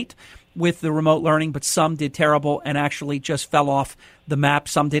great with the remote learning, but some did terrible and actually just fell off the map.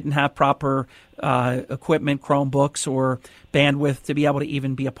 Some didn't have proper equipment, Chromebooks or bandwidth to be able to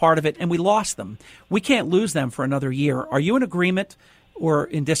even be a part of it, and we lost them. We can't lose them for another year. Are you in agreement or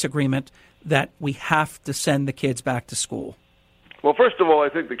in disagreement that we have to send the kids back to school? Well, first of all, I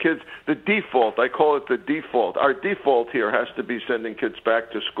think the default, I call it the default. Our default here has to be sending kids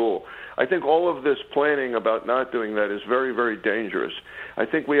back to school. I think all of this planning about not doing that is very, very dangerous. I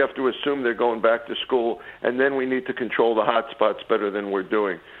think we have to assume they're going back to school, and then we need to control the hot spots better than we're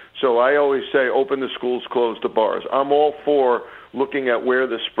doing. So I always say, open the schools, close the bars. I'm all for looking at where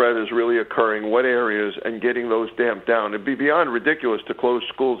the spread is really occurring, what areas, and getting those damped down. It'd be beyond ridiculous to close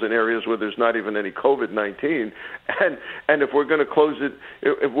schools in areas where there's not even any COVID-19. And if we're going to close it,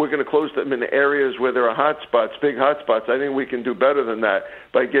 if we're going to close them in areas where there are hotspots, big hotspots, I think we can do better than that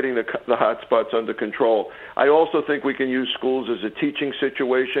by getting the hotspots under control. I also think we can use schools as a teaching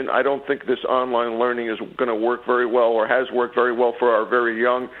situation. I don't think this online learning is going to work very well or has worked very well for our very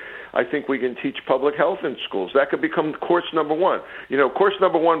young. I think we can teach public health in schools. That could become course number one. Course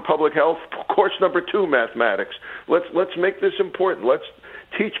number one, public health. Course number two, mathematics. Let's make this important. Let's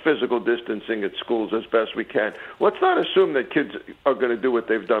teach physical distancing at schools as best we can. Let's not assume that kids are going to do what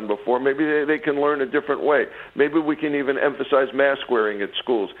they've done before. Maybe they can learn a different way. Maybe we can even emphasize mask wearing at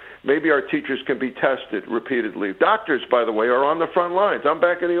schools. Maybe our teachers can be tested repeatedly. Doctors, by the way, are on the front lines. I'm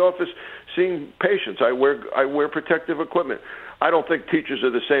back in the office seeing patients. I wear protective equipment. I don't think teachers are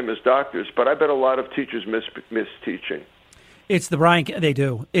the same as doctors, but I bet a lot of teachers miss teaching. It's the Brian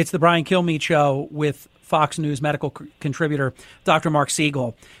Kilmeade Show with Fox News medical contributor Dr. Mark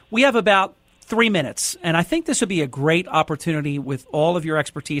Siegel. We have about 3 minutes, and I think this would be a great opportunity with all of your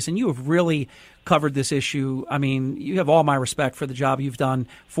expertise, and you have really covered this issue. I mean, you have all my respect for the job you've done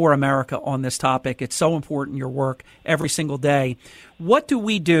for America on this topic. It's so important, your work, every single day. What do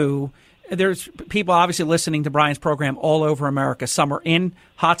we do? There's people obviously listening to Brian's program all over America. Some are in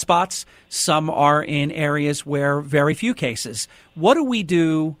hotspots. Some are in areas where very few cases. What do we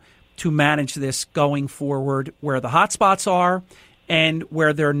do to manage this going forward where the hotspots are and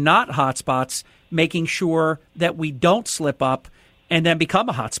where they're not hotspots, making sure that we don't slip up and then become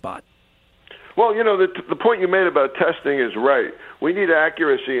a hotspot? Well, the point you made about testing is right. We need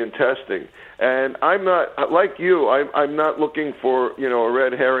accuracy in testing. And I'm not, like you, I'm not looking for, a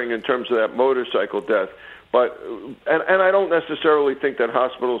red herring in terms of that motorcycle death. But and I don't necessarily think that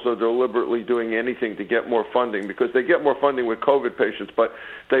hospitals are deliberately doing anything to get more funding, because they get more funding with COVID patients, but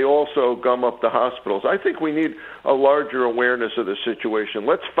they also gum up the hospitals. I think we need a larger awareness of the situation.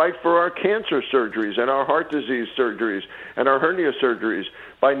 Let's fight for our cancer surgeries and our heart disease surgeries and our hernia surgeries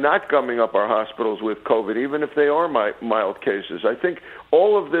by not gumming up our hospitals with COVID, even if they are mild cases. I think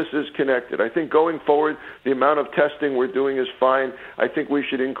all of this is connected. I think going forward, the amount of testing we're doing is fine. I think we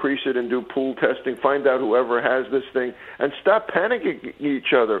should increase it and do pool testing, find out whoever has this thing, and stop panicking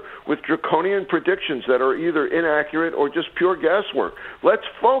each other with draconian predictions that are either inaccurate or just pure guesswork. Let's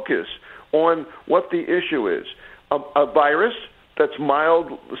focus on what the issue is. A virus that's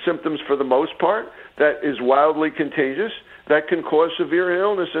mild symptoms for the most part, that is wildly contagious, that can cause severe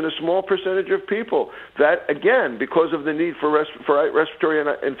illness in a small percentage of people. That, again, because of the need for respiratory and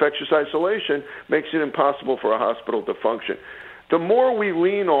infectious isolation, makes it impossible for a hospital to function. The more we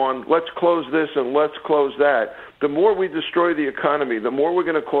lean on, let's close this and let's close that, the more we destroy the economy, the more we're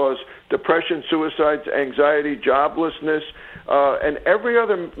going to cause depression, suicides, anxiety, joblessness, and every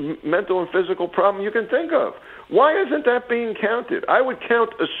other mental and physical problem you can think of. Why isn't that being counted? I would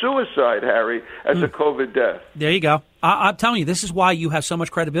count a suicide, Harry, as a COVID death. There you go. I'm telling you, this is why you have so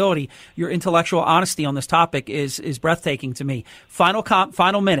much credibility. Your intellectual honesty on this topic is breathtaking to me.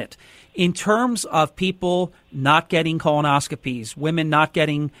 Final minute. In terms of people not getting colonoscopies, women not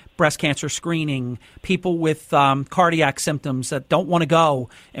getting breast cancer screening, people with cardiac symptoms that don't want to go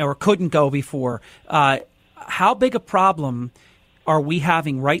or couldn't go before, how big a problem are we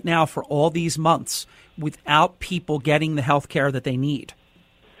having right now for all these months without people getting the health care that they need?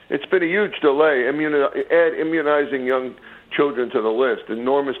 It's been a huge delay. Add immunizing young children to the list.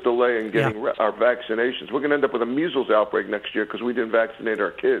 Enormous delay in getting our vaccinations. We're going to end up with a measles outbreak next year because we didn't vaccinate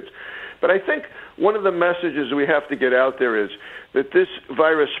our kids. But I think one of the messages we have to get out there is that this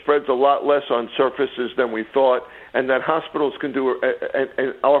virus spreads a lot less on surfaces than we thought, and that hospitals can do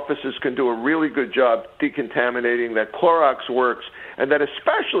and offices can do a really good job decontaminating, that Clorox works, and that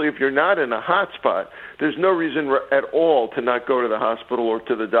especially if you're not in a hot spot, there's no reason at all to not go to the hospital or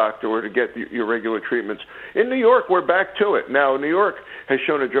to the doctor or to get your regular treatments. In New York, we're back to it. Now, New York has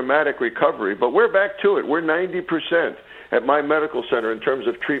shown a dramatic recovery, but we're back to it. We're 90% at my medical center in terms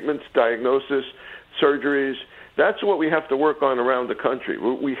of treatments, diagnosis, surgeries. That's what we have to work on around the country.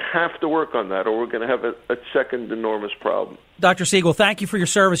 We have to work on that, or we're going to have a second enormous problem. Dr. Siegel, thank you for your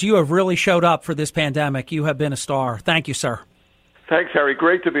service. You have really showed up for this pandemic. You have been a star. Thank you, sir. Thanks, Harry.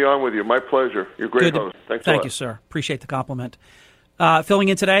 Great to be on with you. My pleasure. You're a great host. Thanks a lot. Thank you, sir. Appreciate the compliment. Filling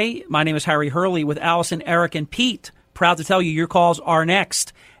in today, my name is Harry Hurley with Allison, Eric, and Pete. Proud to tell you your calls are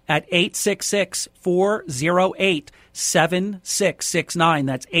next at 866-408-7669.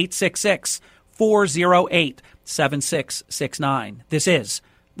 That's 866-408-7669. This is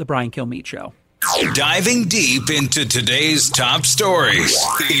The Brian Kilmeade Show. Diving deep into today's top stories,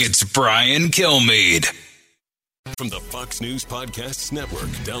 it's Brian Kilmeade. From the Fox News Podcasts Network,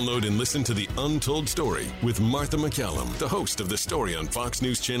 download and listen to The Untold Story with Martha McCallum. The host of The Story on Fox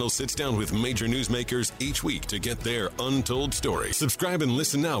News Channel sits down with major newsmakers each week to get their untold story. Subscribe and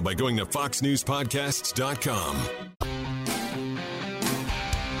listen now by going to foxnewspodcasts.com.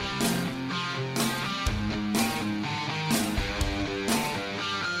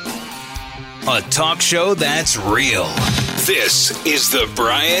 A talk show that's real. This is The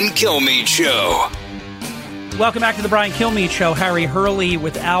Brian Kilmeade Show. Welcome back to The Brian Kilmeade Show. Harry Hurley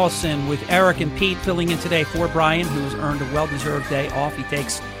with Allison, with Eric and Pete filling in today for Brian, who's earned a well-deserved day off. He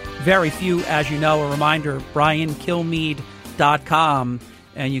takes very few, as you know. A reminder, briankilmeade.com,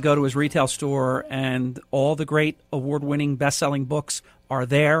 and you go to his retail store, and all the great award-winning, best-selling books are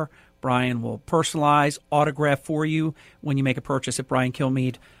there. Brian will personalize, autograph for you when you make a purchase at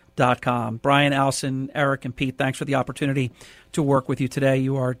briankilmeade.com. Brian, Allison, Eric, and Pete, thanks for the opportunity to work with you today.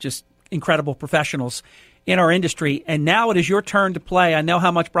 You are just incredible professionals in our industry, and now it is your turn to play. I know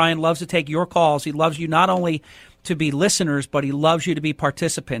how much Brian loves to take your calls. He loves you not only to be listeners, but he loves you to be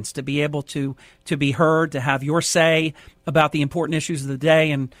participants, to be able to be heard, to have your say about the important issues of the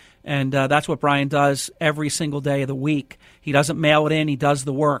day, and that's what Brian does every single day of the week. He doesn't mail it in. He does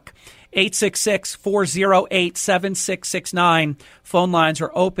the work. 866-408-7669. Phone lines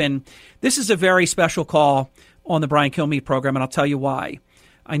are open. This is a very special call on the Brian Kilmeade program, and I'll tell you why.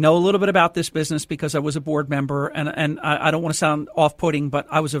 I know a little bit about this business because I was a board member, and I don't want to sound off-putting, but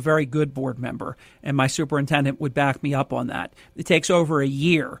I was a very good board member, and my superintendent would back me up on that. It takes over a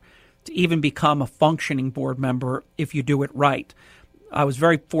year to even become a functioning board member if you do it right. I was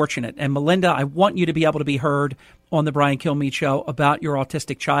very fortunate. And Melinda, I want you to be able to be heard on the Brian Kilmeade Show about your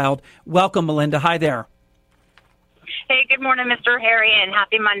autistic child. Welcome, Melinda. Hi there. Hey, good morning, Mr. Harry, and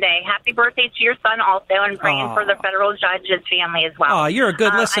happy Monday. Happy birthday to your son also, and praying for the federal judge's family as well. Oh, you're a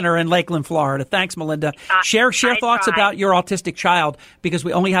good listener in Lakeland, Florida. Thanks, Melinda. Share thoughts about your autistic child, because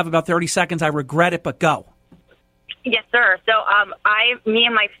we only have about 30 seconds. I regret it, but go. Yes, sir. So me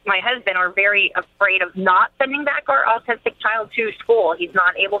and my husband are very afraid of not sending back our autistic child to school. He's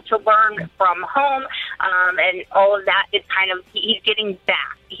not able to learn from home, and all of that is kind of, he's getting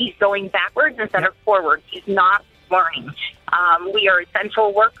back. He's going backwards instead of forwards. He's not learning. We are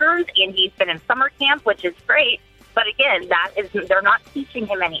essential workers, and he's been in summer camp, which is great. But again, they're not teaching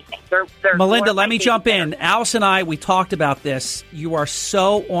him anything. They're Melinda, let me jump in. Alice and I, we talked about this. You are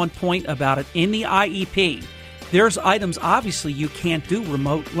so on point about it. In the IEP, there's items, obviously, you can't do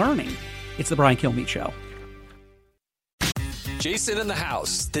remote learning. It's the Brian Kilmeade Show. Jason in the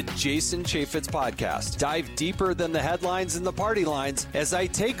House, the Jason Chaffetz Podcast. Dive deeper than the headlines and the party lines as I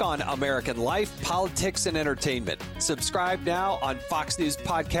take on American life, politics, and entertainment. Subscribe now on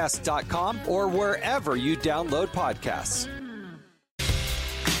foxnewspodcast.com or wherever you download podcasts.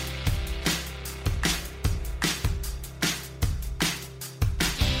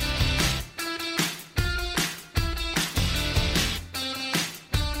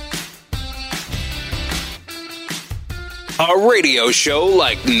 A radio show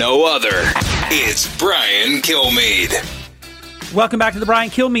like no other. It's Brian Kilmeade. Welcome back to the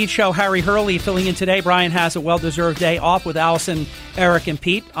Brian Kilmeade Show. Harry Hurley filling in today. Brian has a well-deserved day off with Allison, Eric, and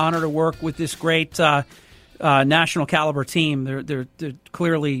Pete. Honored to work with this great national caliber team. They're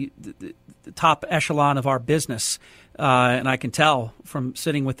clearly the top echelon of our business, and I can tell from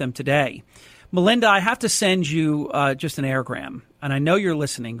sitting with them today. Melinda, I have to send you just an airgram, and I know you're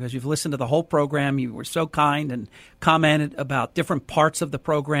listening because you've listened to the whole program. You were so kind and commented about different parts of the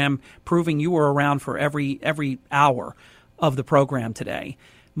program, proving you were around for every hour of the program today.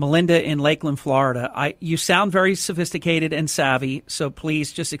 Melinda in Lakeland, Florida, you sound very sophisticated and savvy, so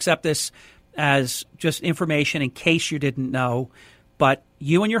please just accept this as just information in case you didn't know. But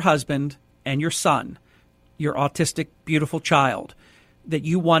you and your husband and your son, your autistic, beautiful child, that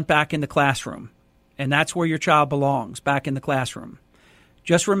you want back in the classroom, and that's where your child belongs, back in the classroom.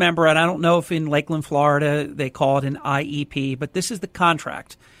 Just remember, and I don't know if in Lakeland, Florida, they call it an IEP, but this is the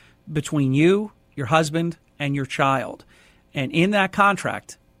contract between you, your husband, and your child. And in that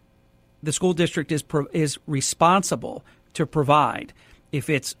contract, the school district is responsible to provide,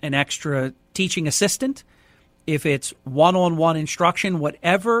 if it's an extra teaching assistant, if it's one-on-one instruction,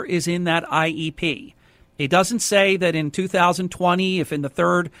 whatever is in that IEP. It doesn't say that in 2020, if in the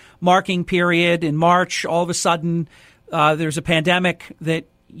third marking period in March, all of a sudden there's a pandemic, that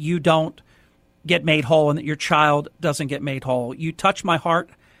you don't get made whole and that your child doesn't get made whole. You touched my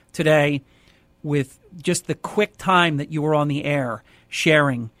heart today with just the quick time that you were on the air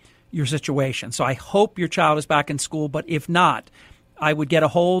sharing your situation. So I hope your child is back in school, but if not, I would get a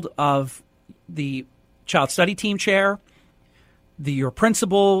hold of the child study team chair, your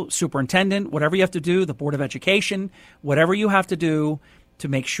principal, superintendent, whatever you have to do, the Board of Education, whatever you have to do to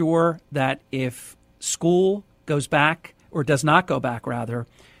make sure that if school goes back, or does not go back rather,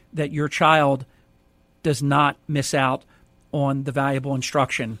 that your child does not miss out on the valuable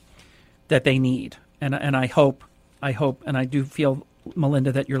instruction that they need. And I hope, and I do feel,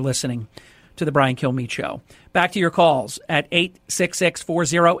 Melinda, that you're listening to the Brian Kilmeade Show. Back to your calls at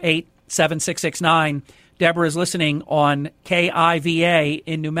 866-408-7669. Deborah is listening on KIVA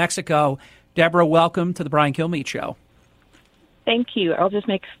in New Mexico. Deborah, welcome to the Brian Kilmeade Show. Thank you. I'll just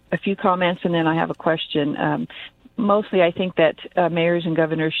make a few comments and then I have a question. Mostly, I think that mayors and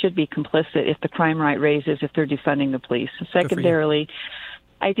governors should be complicit if the crime rate raises, if they're defunding the police. Secondarily,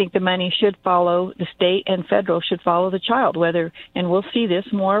 I think the money should follow, the state and federal should follow the child, and we'll see this,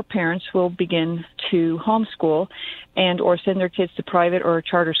 more parents will begin to homeschool and or send their kids to private or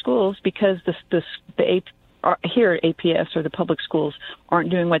charter schools because here at APS or the public schools aren't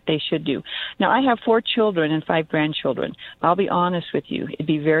doing what they should do. Now, I have 4 children and 5 grandchildren. I'll be honest with you. It'd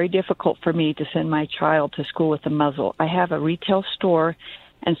be very difficult for me to send my child to school with a muzzle. I have a retail store,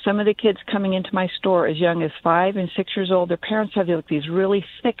 and some of the kids coming into my store as young as 5 and 6 years old, their parents have these really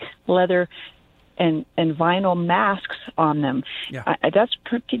thick leather and vinyl masks on them. Yeah. That's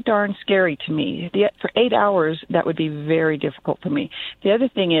pretty darn scary to me. For 8 hours, that would be very difficult for me. The other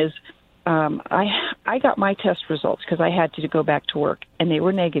thing is, I got my test results because I had to go back to work, and they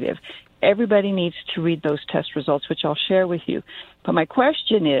were negative. Everybody needs to read those test results, which I'll share with you. But my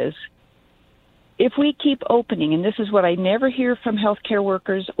question is, if we keep opening, and this is what I never hear from healthcare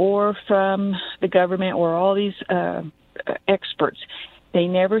workers or from the government or all these experts, they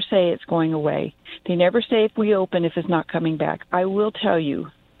never say it's going away. They never say if we open, if it's not coming back. I will tell you,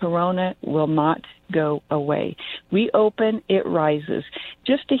 Corona will not go away. We open, it rises.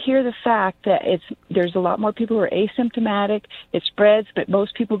 Just to hear the fact that there's a lot more people who are asymptomatic, it spreads, but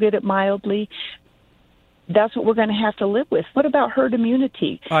most people get it mildly. That's what we're going to have to live with. What about herd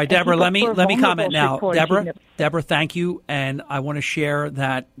immunity? All right, Deborah, let me comment now. Deborah, thank you. And I want to share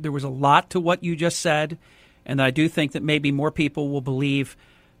that there was a lot to what you just said, and I do think that maybe more people will believe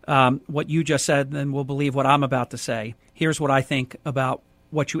what you just said than will believe what I'm about to say. Here's what I think about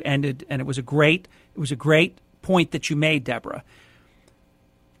what you ended, and it was a great point that you made, Deborah.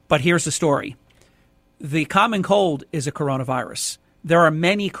 But here's the story. The common cold is a coronavirus. There are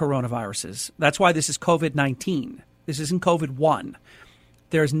many coronaviruses. That's why this is COVID-19. This isn't COVID-1.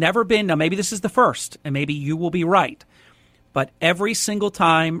 There's never been, now maybe this is the first, and maybe you will be right, but every single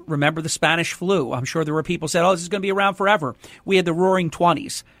time, remember the Spanish flu. I'm sure there were people who said, this is going to be around forever. We had the Roaring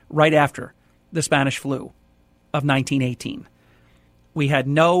 20s right after the Spanish flu of 1918. We had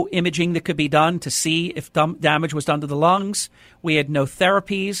no imaging that could be done to see if damage was done to the lungs. We had no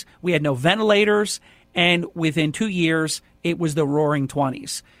therapies. We had no ventilators. And within 2 years, it was the Roaring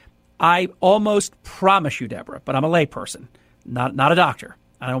 20s. I almost promise you, Deborah, but I'm a layperson, not a doctor.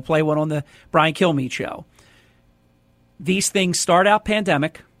 I don't play one on the Brian Kilmeade Show. These things start out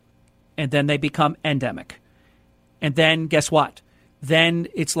pandemic, and then they become endemic. And then guess what? Then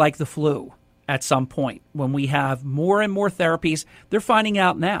it's like the flu. At some point, when we have more and more therapies, they're finding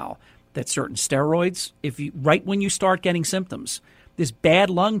out now that certain steroids, right when you start getting symptoms, this bad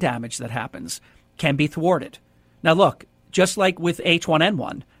lung damage that happens can be thwarted. Now, look, just like with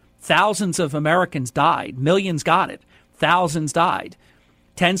H1N1, thousands of Americans died. Millions got it. Thousands died.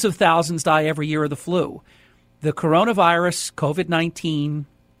 Tens of thousands die every year of the flu. The coronavirus, COVID-19,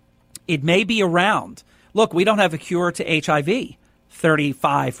 it may be around. Look, we don't have a cure to HIV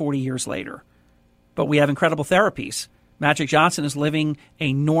 35, 40 years later. But we have incredible therapies. Magic Johnson is living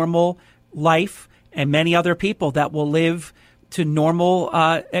a normal life, and many other people that will live to normal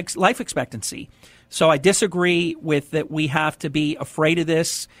life expectancy. So I disagree with that we have to be afraid of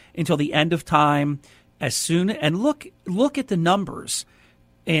this until the end of time. And look at the numbers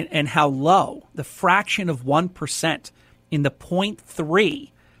and how low, the fraction of 1% in the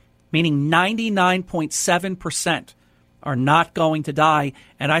 0.3, meaning 99.7% are not going to die.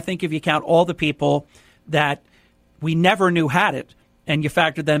 And I think if you count all the people that we never knew had it and you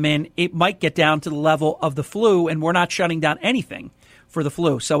factor them in, it might get down to the level of the flu, and we're not shutting down anything for the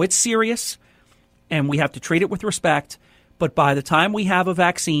flu. So it's serious, and we have to treat it with respect. But by the time we have a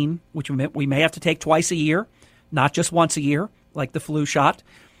vaccine, which we may have to take twice a year, not just once a year, like the flu shot,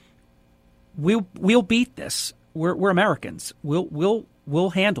 we'll beat this. We're Americans. We'll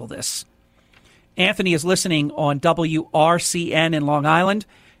handle this. Anthony is listening on WRCN in Long Island.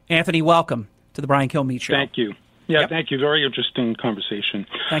 Anthony, welcome to the Brian Kilmeade Show. Thank you. Yeah, Thank you. Very interesting conversation.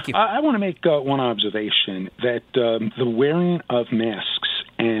 Thank you. I want to make one observation, that the wearing of masks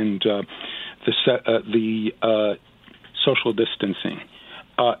and the social distancing.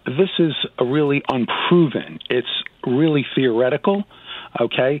 This is really unproven. It's really theoretical,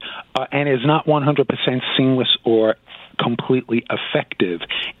 okay, and is not 100% seamless or completely effective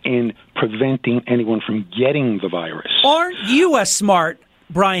in preventing anyone from getting the virus. Aren't you a smart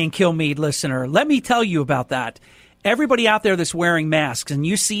Brian Kilmeade listener? Let me tell you about that. Everybody out there that's wearing masks, and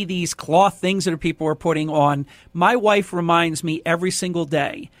you see these cloth things that people are putting on, my wife reminds me every single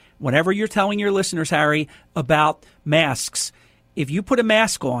day, whenever you're telling your listeners, Harry, about masks, if you put a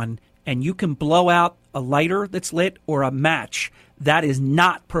mask on and you can blow out a lighter that's lit or a match, that is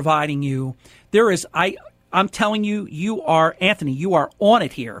not providing you. I'm telling you, you are, Anthony, you are on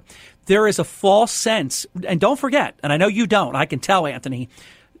it here. There is a false sense, and don't forget, and I know you don't, I can tell, Anthony,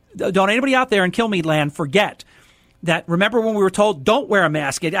 don't anybody out there in Kilmeade land forget that, remember when we were told, don't wear a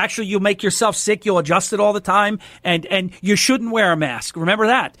mask. You'll make yourself sick, you'll adjust it all the time, and you shouldn't wear a mask. Remember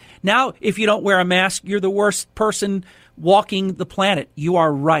that. Now, if you don't wear a mask, you're the worst person walking the planet. You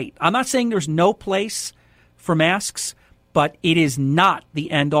are right. I'm not saying there's no place for masks, but it is not the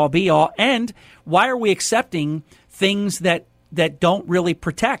end-all, be-all. And why are we accepting things that don't really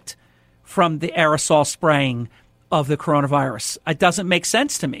protect from the aerosol spraying of the coronavirus? It doesn't make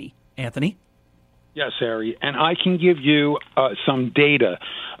sense to me, Anthony. Yes, Harry, and I can give you some data,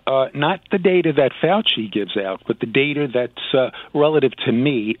 not the data that Fauci gives out, but the data that's relative to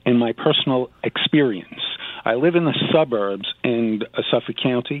me in my personal experience. I live in the suburbs in Suffolk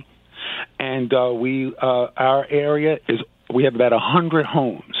County, and our area we have about 100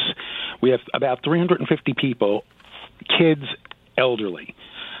 homes. We have about 350 people, kids, elderly.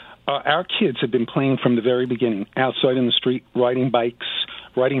 Our kids have been playing from the very beginning, outside in the street, riding bikes,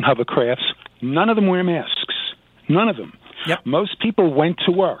 riding hovercrafts. None of them wear masks. None of them. Yep. Most people went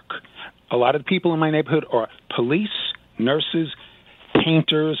to work. A lot of the people in my neighborhood are police, nurses,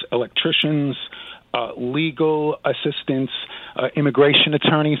 painters, electricians, legal assistants, immigration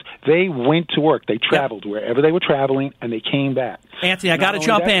attorneys. They went to work. They traveled wherever they were traveling, and they came back. Anthony, I got to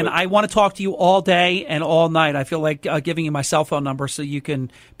jump in. I want to talk to you all day and all night. I feel like giving you my cell phone number so you can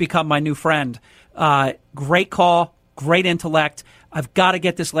become my new friend. Great call, great intellect. I've got to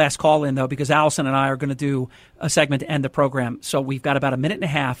get this last call in, though, because Allison and I are going to do a segment to end the program. So we've got about a minute and a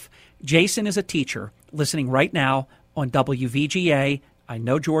half. Jason is a teacher listening right now on WVGA. I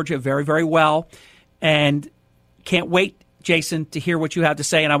know Georgia very, very well. And can't wait, Jason, to hear what you have to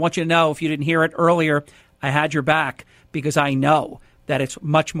say. And I want you to know, if you didn't hear it earlier, I had your back, because I know that it's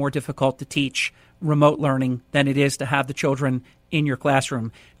much more difficult to teach remote learning than it is to have the children in your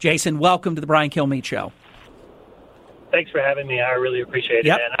classroom. Jason, welcome to the Brian Kilmeade Show. Thanks for having me. I really appreciate it,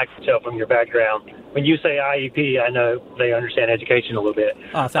 man. I can tell from your background. When you say IEP, I know they understand education a little bit.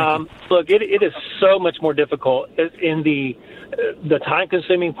 Oh, thank you. Look, it is so much more difficult. In the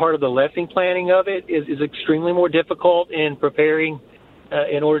time-consuming part of the lesson planning of it is extremely more difficult in preparing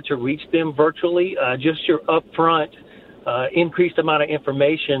in order to reach them virtually. Just your upfront increased amount of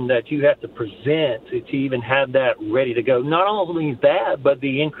information that you have to present to even have that ready to go. Not only that, but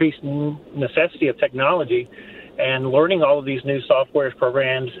the increased necessity of technology and learning all of these new software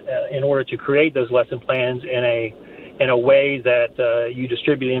programs in order to create those lesson plans in a way that you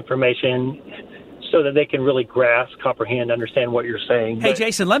distribute information so that they can really grasp, comprehend, understand what you're saying. Hey,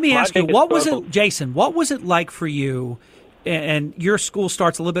 Jason, let me ask you, what was it like for you? And your school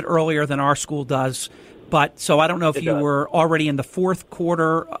starts a little bit earlier than our school does, but so I don't know if you were already in the fourth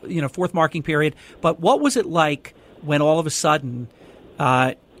quarter, fourth marking period. But what was it like when all of a sudden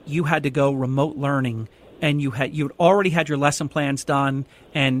you had to go remote learning? And you'd already had your lesson plans done,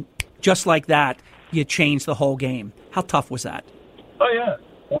 and just like that, you changed the whole game. How tough was that? Oh yeah,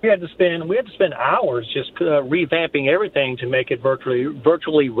 we had to spend hours just revamping everything to make it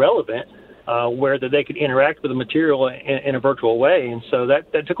virtually relevant, where that they could interact with the material in a virtual way. And so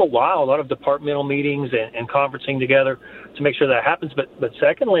that took a while, a lot of departmental meetings and conferencing together to make sure that happens. But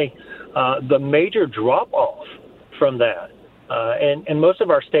secondly, the major drop off from that. And most of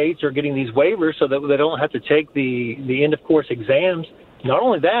our states are getting these waivers so that they don't have to take the end-of-course exams. Not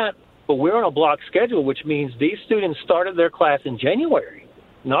only that, but we're on a block schedule, which means these students started their class in January,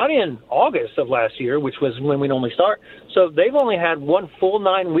 not in August of last year, which was when we normally start. So they've only had one full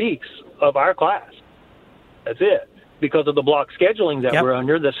 9 weeks of our class. That's it, because of the block scheduling that we're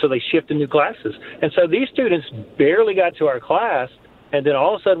under. So they shifted new classes. And so these students barely got to our class, and then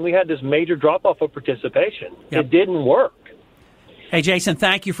all of a sudden we had this major drop-off of participation. It didn't work. Hey, Jason,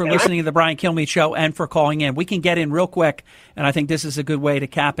 thank you for listening to the Brian Kilmeade Show and for calling in. We can get in real quick, and I think this is a good way to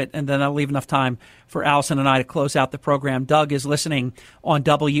cap it, and then I'll leave enough time for Allison and I to close out the program. Doug is listening on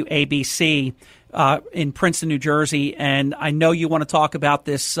WABC in Princeton, New Jersey, and I know you want to talk about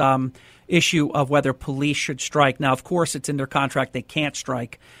this issue of whether police should strike. Now, of course, it's in their contract. They can't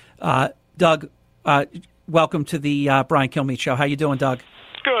strike. Doug, welcome to the Brian Kilmeade Show. How you doing, Doug?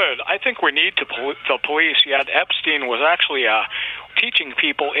 Good. I think we need the police. Yet Epstein was actually teaching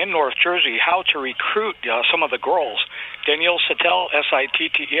people in North Jersey how to recruit some of the girls. Danielle Sittel,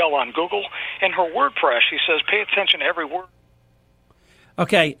 Sittel on Google. In her WordPress, she says, pay attention to every word.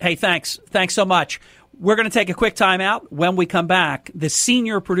 Okay. Hey, thanks. Thanks so much. We're going to take a quick time out. When we come back, the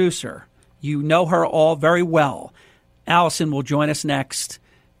senior producer, you know her all very well, Allison, will join us next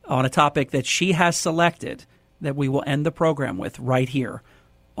on a topic that she has selected that we will end the program with right here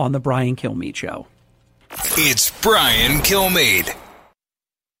on the Brian Kilmeade Show. It's Brian Kilmeade.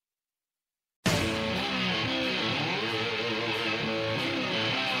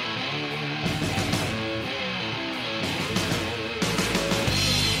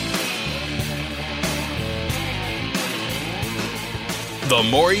 The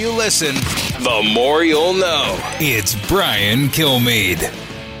more you listen, the more you'll know. It's Brian Kilmeade.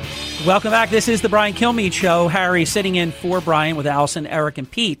 Welcome back. This is the Brian Kilmeade Show. Harry sitting in for Brian with Allison, Eric, and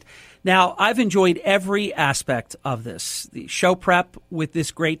Pete. Now, I've enjoyed every aspect of this. The show prep with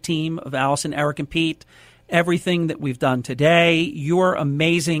this great team of Allison, Eric, and Pete. Everything that we've done today. Your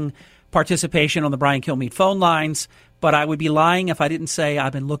amazing participation on the Brian Kilmeade phone lines. But I would be lying if I didn't say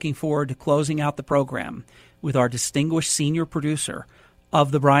I've been looking forward to closing out the program with our distinguished senior producer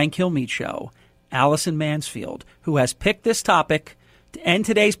of the Brian Kilmeade Show, Allison Mansfield, who has picked this topic to end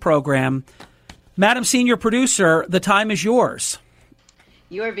today's program. Madam Senior Producer, the time is yours.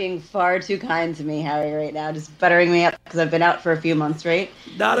 You are being far too kind to me, Harry, right now, just buttering me up because I've been out for a few months, right?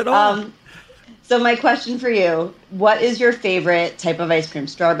 Not at all. So my question for you, what is your favorite type of ice cream,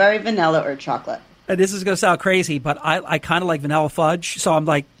 strawberry, vanilla, or chocolate? And this is going to sound crazy, but I kind of like vanilla fudge, so I'm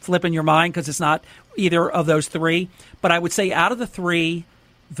like flipping your mind because it's not either of those three. But I would say out of the three,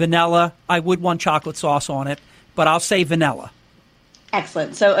 vanilla, I would want chocolate sauce on it, but I'll say vanilla.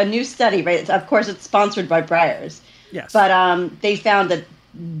 Excellent. So a new study, right? Of course, it's sponsored by Breyers. Yes. But they found that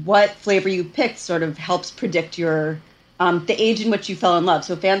what flavor you picked sort of helps predict your the age in which you fell in love.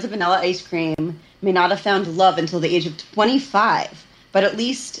 So fans of vanilla ice cream may not have found love until the age of 25, but at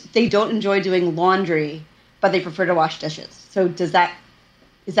least they don't enjoy doing laundry, but they prefer to wash dishes. So is that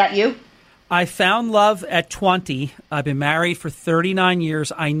you? I found love at 20. I've been married for 39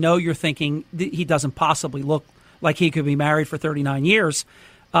 years. I know you're thinking he doesn't possibly look like he could be married for 39 years,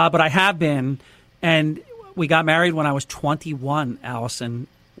 but I have been. And we got married when I was 21, Allison.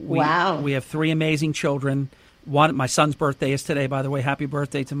 Wow. We have three amazing children. My son's birthday is today, by the way. Happy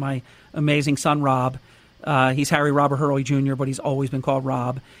birthday to my amazing son, Rob. He's Harry Robert Hurley Jr., but he's always been called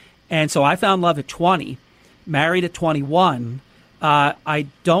Rob. And so I found love at 20, married at 21. I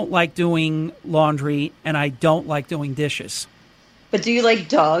don't like doing laundry, and I don't like doing dishes. But do you like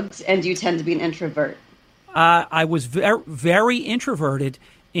dogs, and do you tend to be an introvert? I was very introverted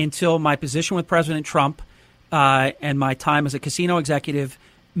until my position with President Trump and my time as a casino executive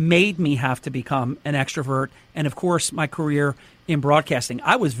made me have to become an extrovert. And, of course, my career in broadcasting.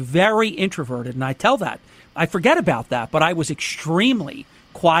 I was very introverted, and I tell that. I forget about that, but I was extremely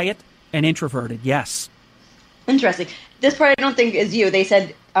quiet and introverted, yes. Interesting. This part I don't think is you. They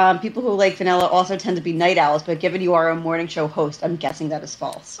said people who like vanilla also tend to be night owls, but given you are a morning show host, I'm guessing that is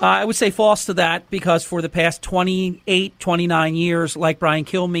false. I would say false to that because for the past 28, 29 years, like Brian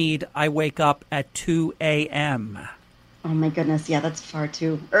Kilmeade, I wake up at 2 a.m. Oh, my goodness. Yeah, that's far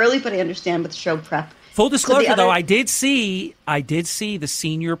too early, but I understand with show prep. Full disclosure, though, I did see the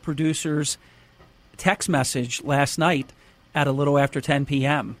senior producer's text message last night at a little after 10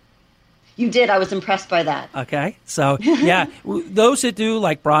 p.m. You did. I was impressed by that. Okay. So, yeah, those that do,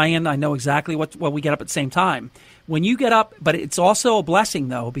 like Brian, I know exactly what we get up at the same time. When you get up, but it's also a blessing,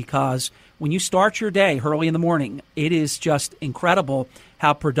 though, because when you start your day early in the morning, it is just incredible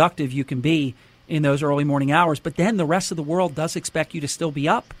how productive you can be in those early morning hours. But then the rest of the world does expect you to still be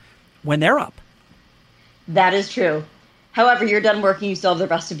up when they're up. That is true. However, you're done working, you still have the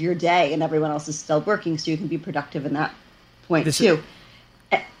rest of your day, and everyone else is still working, so you can be productive in that point, too.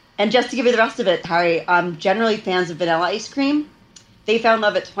 And just to give you the rest of it, Harry, generally fans of vanilla ice cream, they found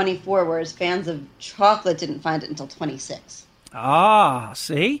love at 24, whereas fans of chocolate didn't find it until 26. Ah,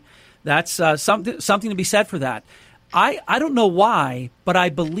 see? That's something to be said for that. I don't know why, but I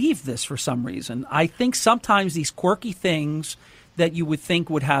believe this for some reason. I think sometimes these quirky things that you would think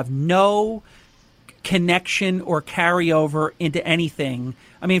would have no connection or carryover into anything.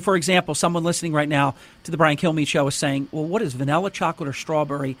 I mean, for example, someone listening right now to the Brian Kilmeade Show is saying, well, what does vanilla, chocolate, or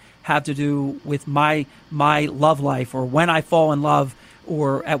strawberry have to do with my love life or when I fall in love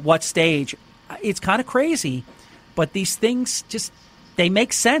or at what stage? It's kind of crazy, but these things just, they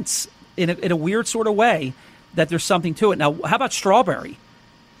make sense in a weird sort of way that there's something to it. Now, how about strawberry?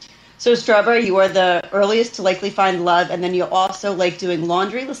 So strawberry, you are the earliest to likely find love, and then you also like doing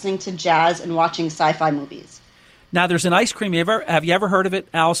laundry, listening to jazz, and watching sci-fi movies. Now, there's an ice cream. Have you ever heard of it,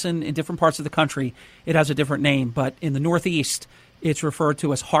 Allison? In different parts of the country, it has a different name, but in the Northeast, it's referred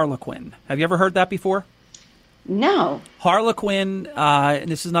to as Harlequin. Have you ever heard that before? No. Harlequin,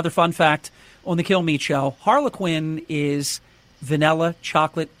 and this is another fun fact on the Kill Meat Show, Harlequin is vanilla,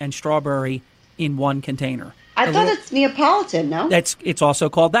 chocolate, and strawberry in one container. I thought it's Neapolitan, no? It's also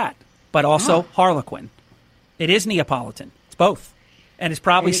called that, but also Harlequin. It is Neapolitan. It's both. And it's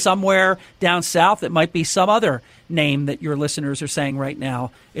probably somewhere down south. It might be some other name that your listeners are saying right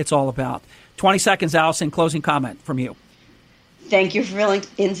now it's all about. 20 seconds, Allison, closing comment from you. Thank you for filling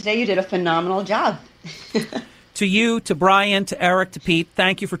in today. You did a phenomenal job. To you, to Brian, to Eric, to Pete,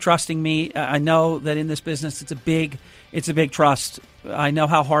 thank you for trusting me. I know that in this business it's a big trust. I know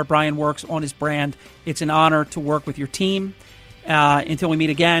how hard Brian works on his brand. It's an honor to work with your team. Until we meet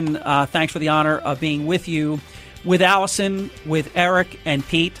again, thanks for the honor of being with you. With Allison, with Eric, and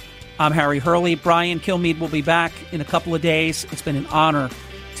Pete, I'm Harry Hurley. Brian Kilmeade will be back in a couple of days. It's been an honor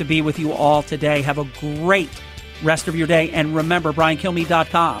to be with you all today. Have a great rest of your day. And remember,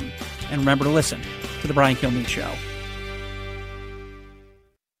 BrianKilmeade.com. And remember to listen to The Brian Kilmeade Show.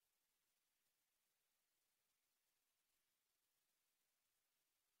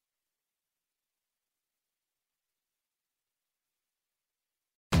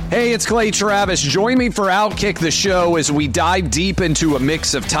 Hey, it's Clay Travis. Join me for Outkick the Show as we dive deep into a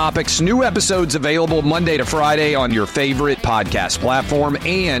mix of topics. New episodes available Monday to Friday on your favorite podcast platform,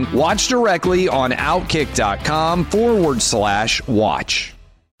 and watch directly on Outkick.com/watch.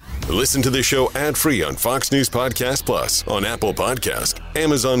 Listen to the show ad-free on Fox News Podcast Plus, on Apple Podcast,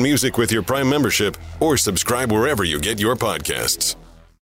 Amazon Music with your Prime membership, or subscribe wherever you get your podcasts.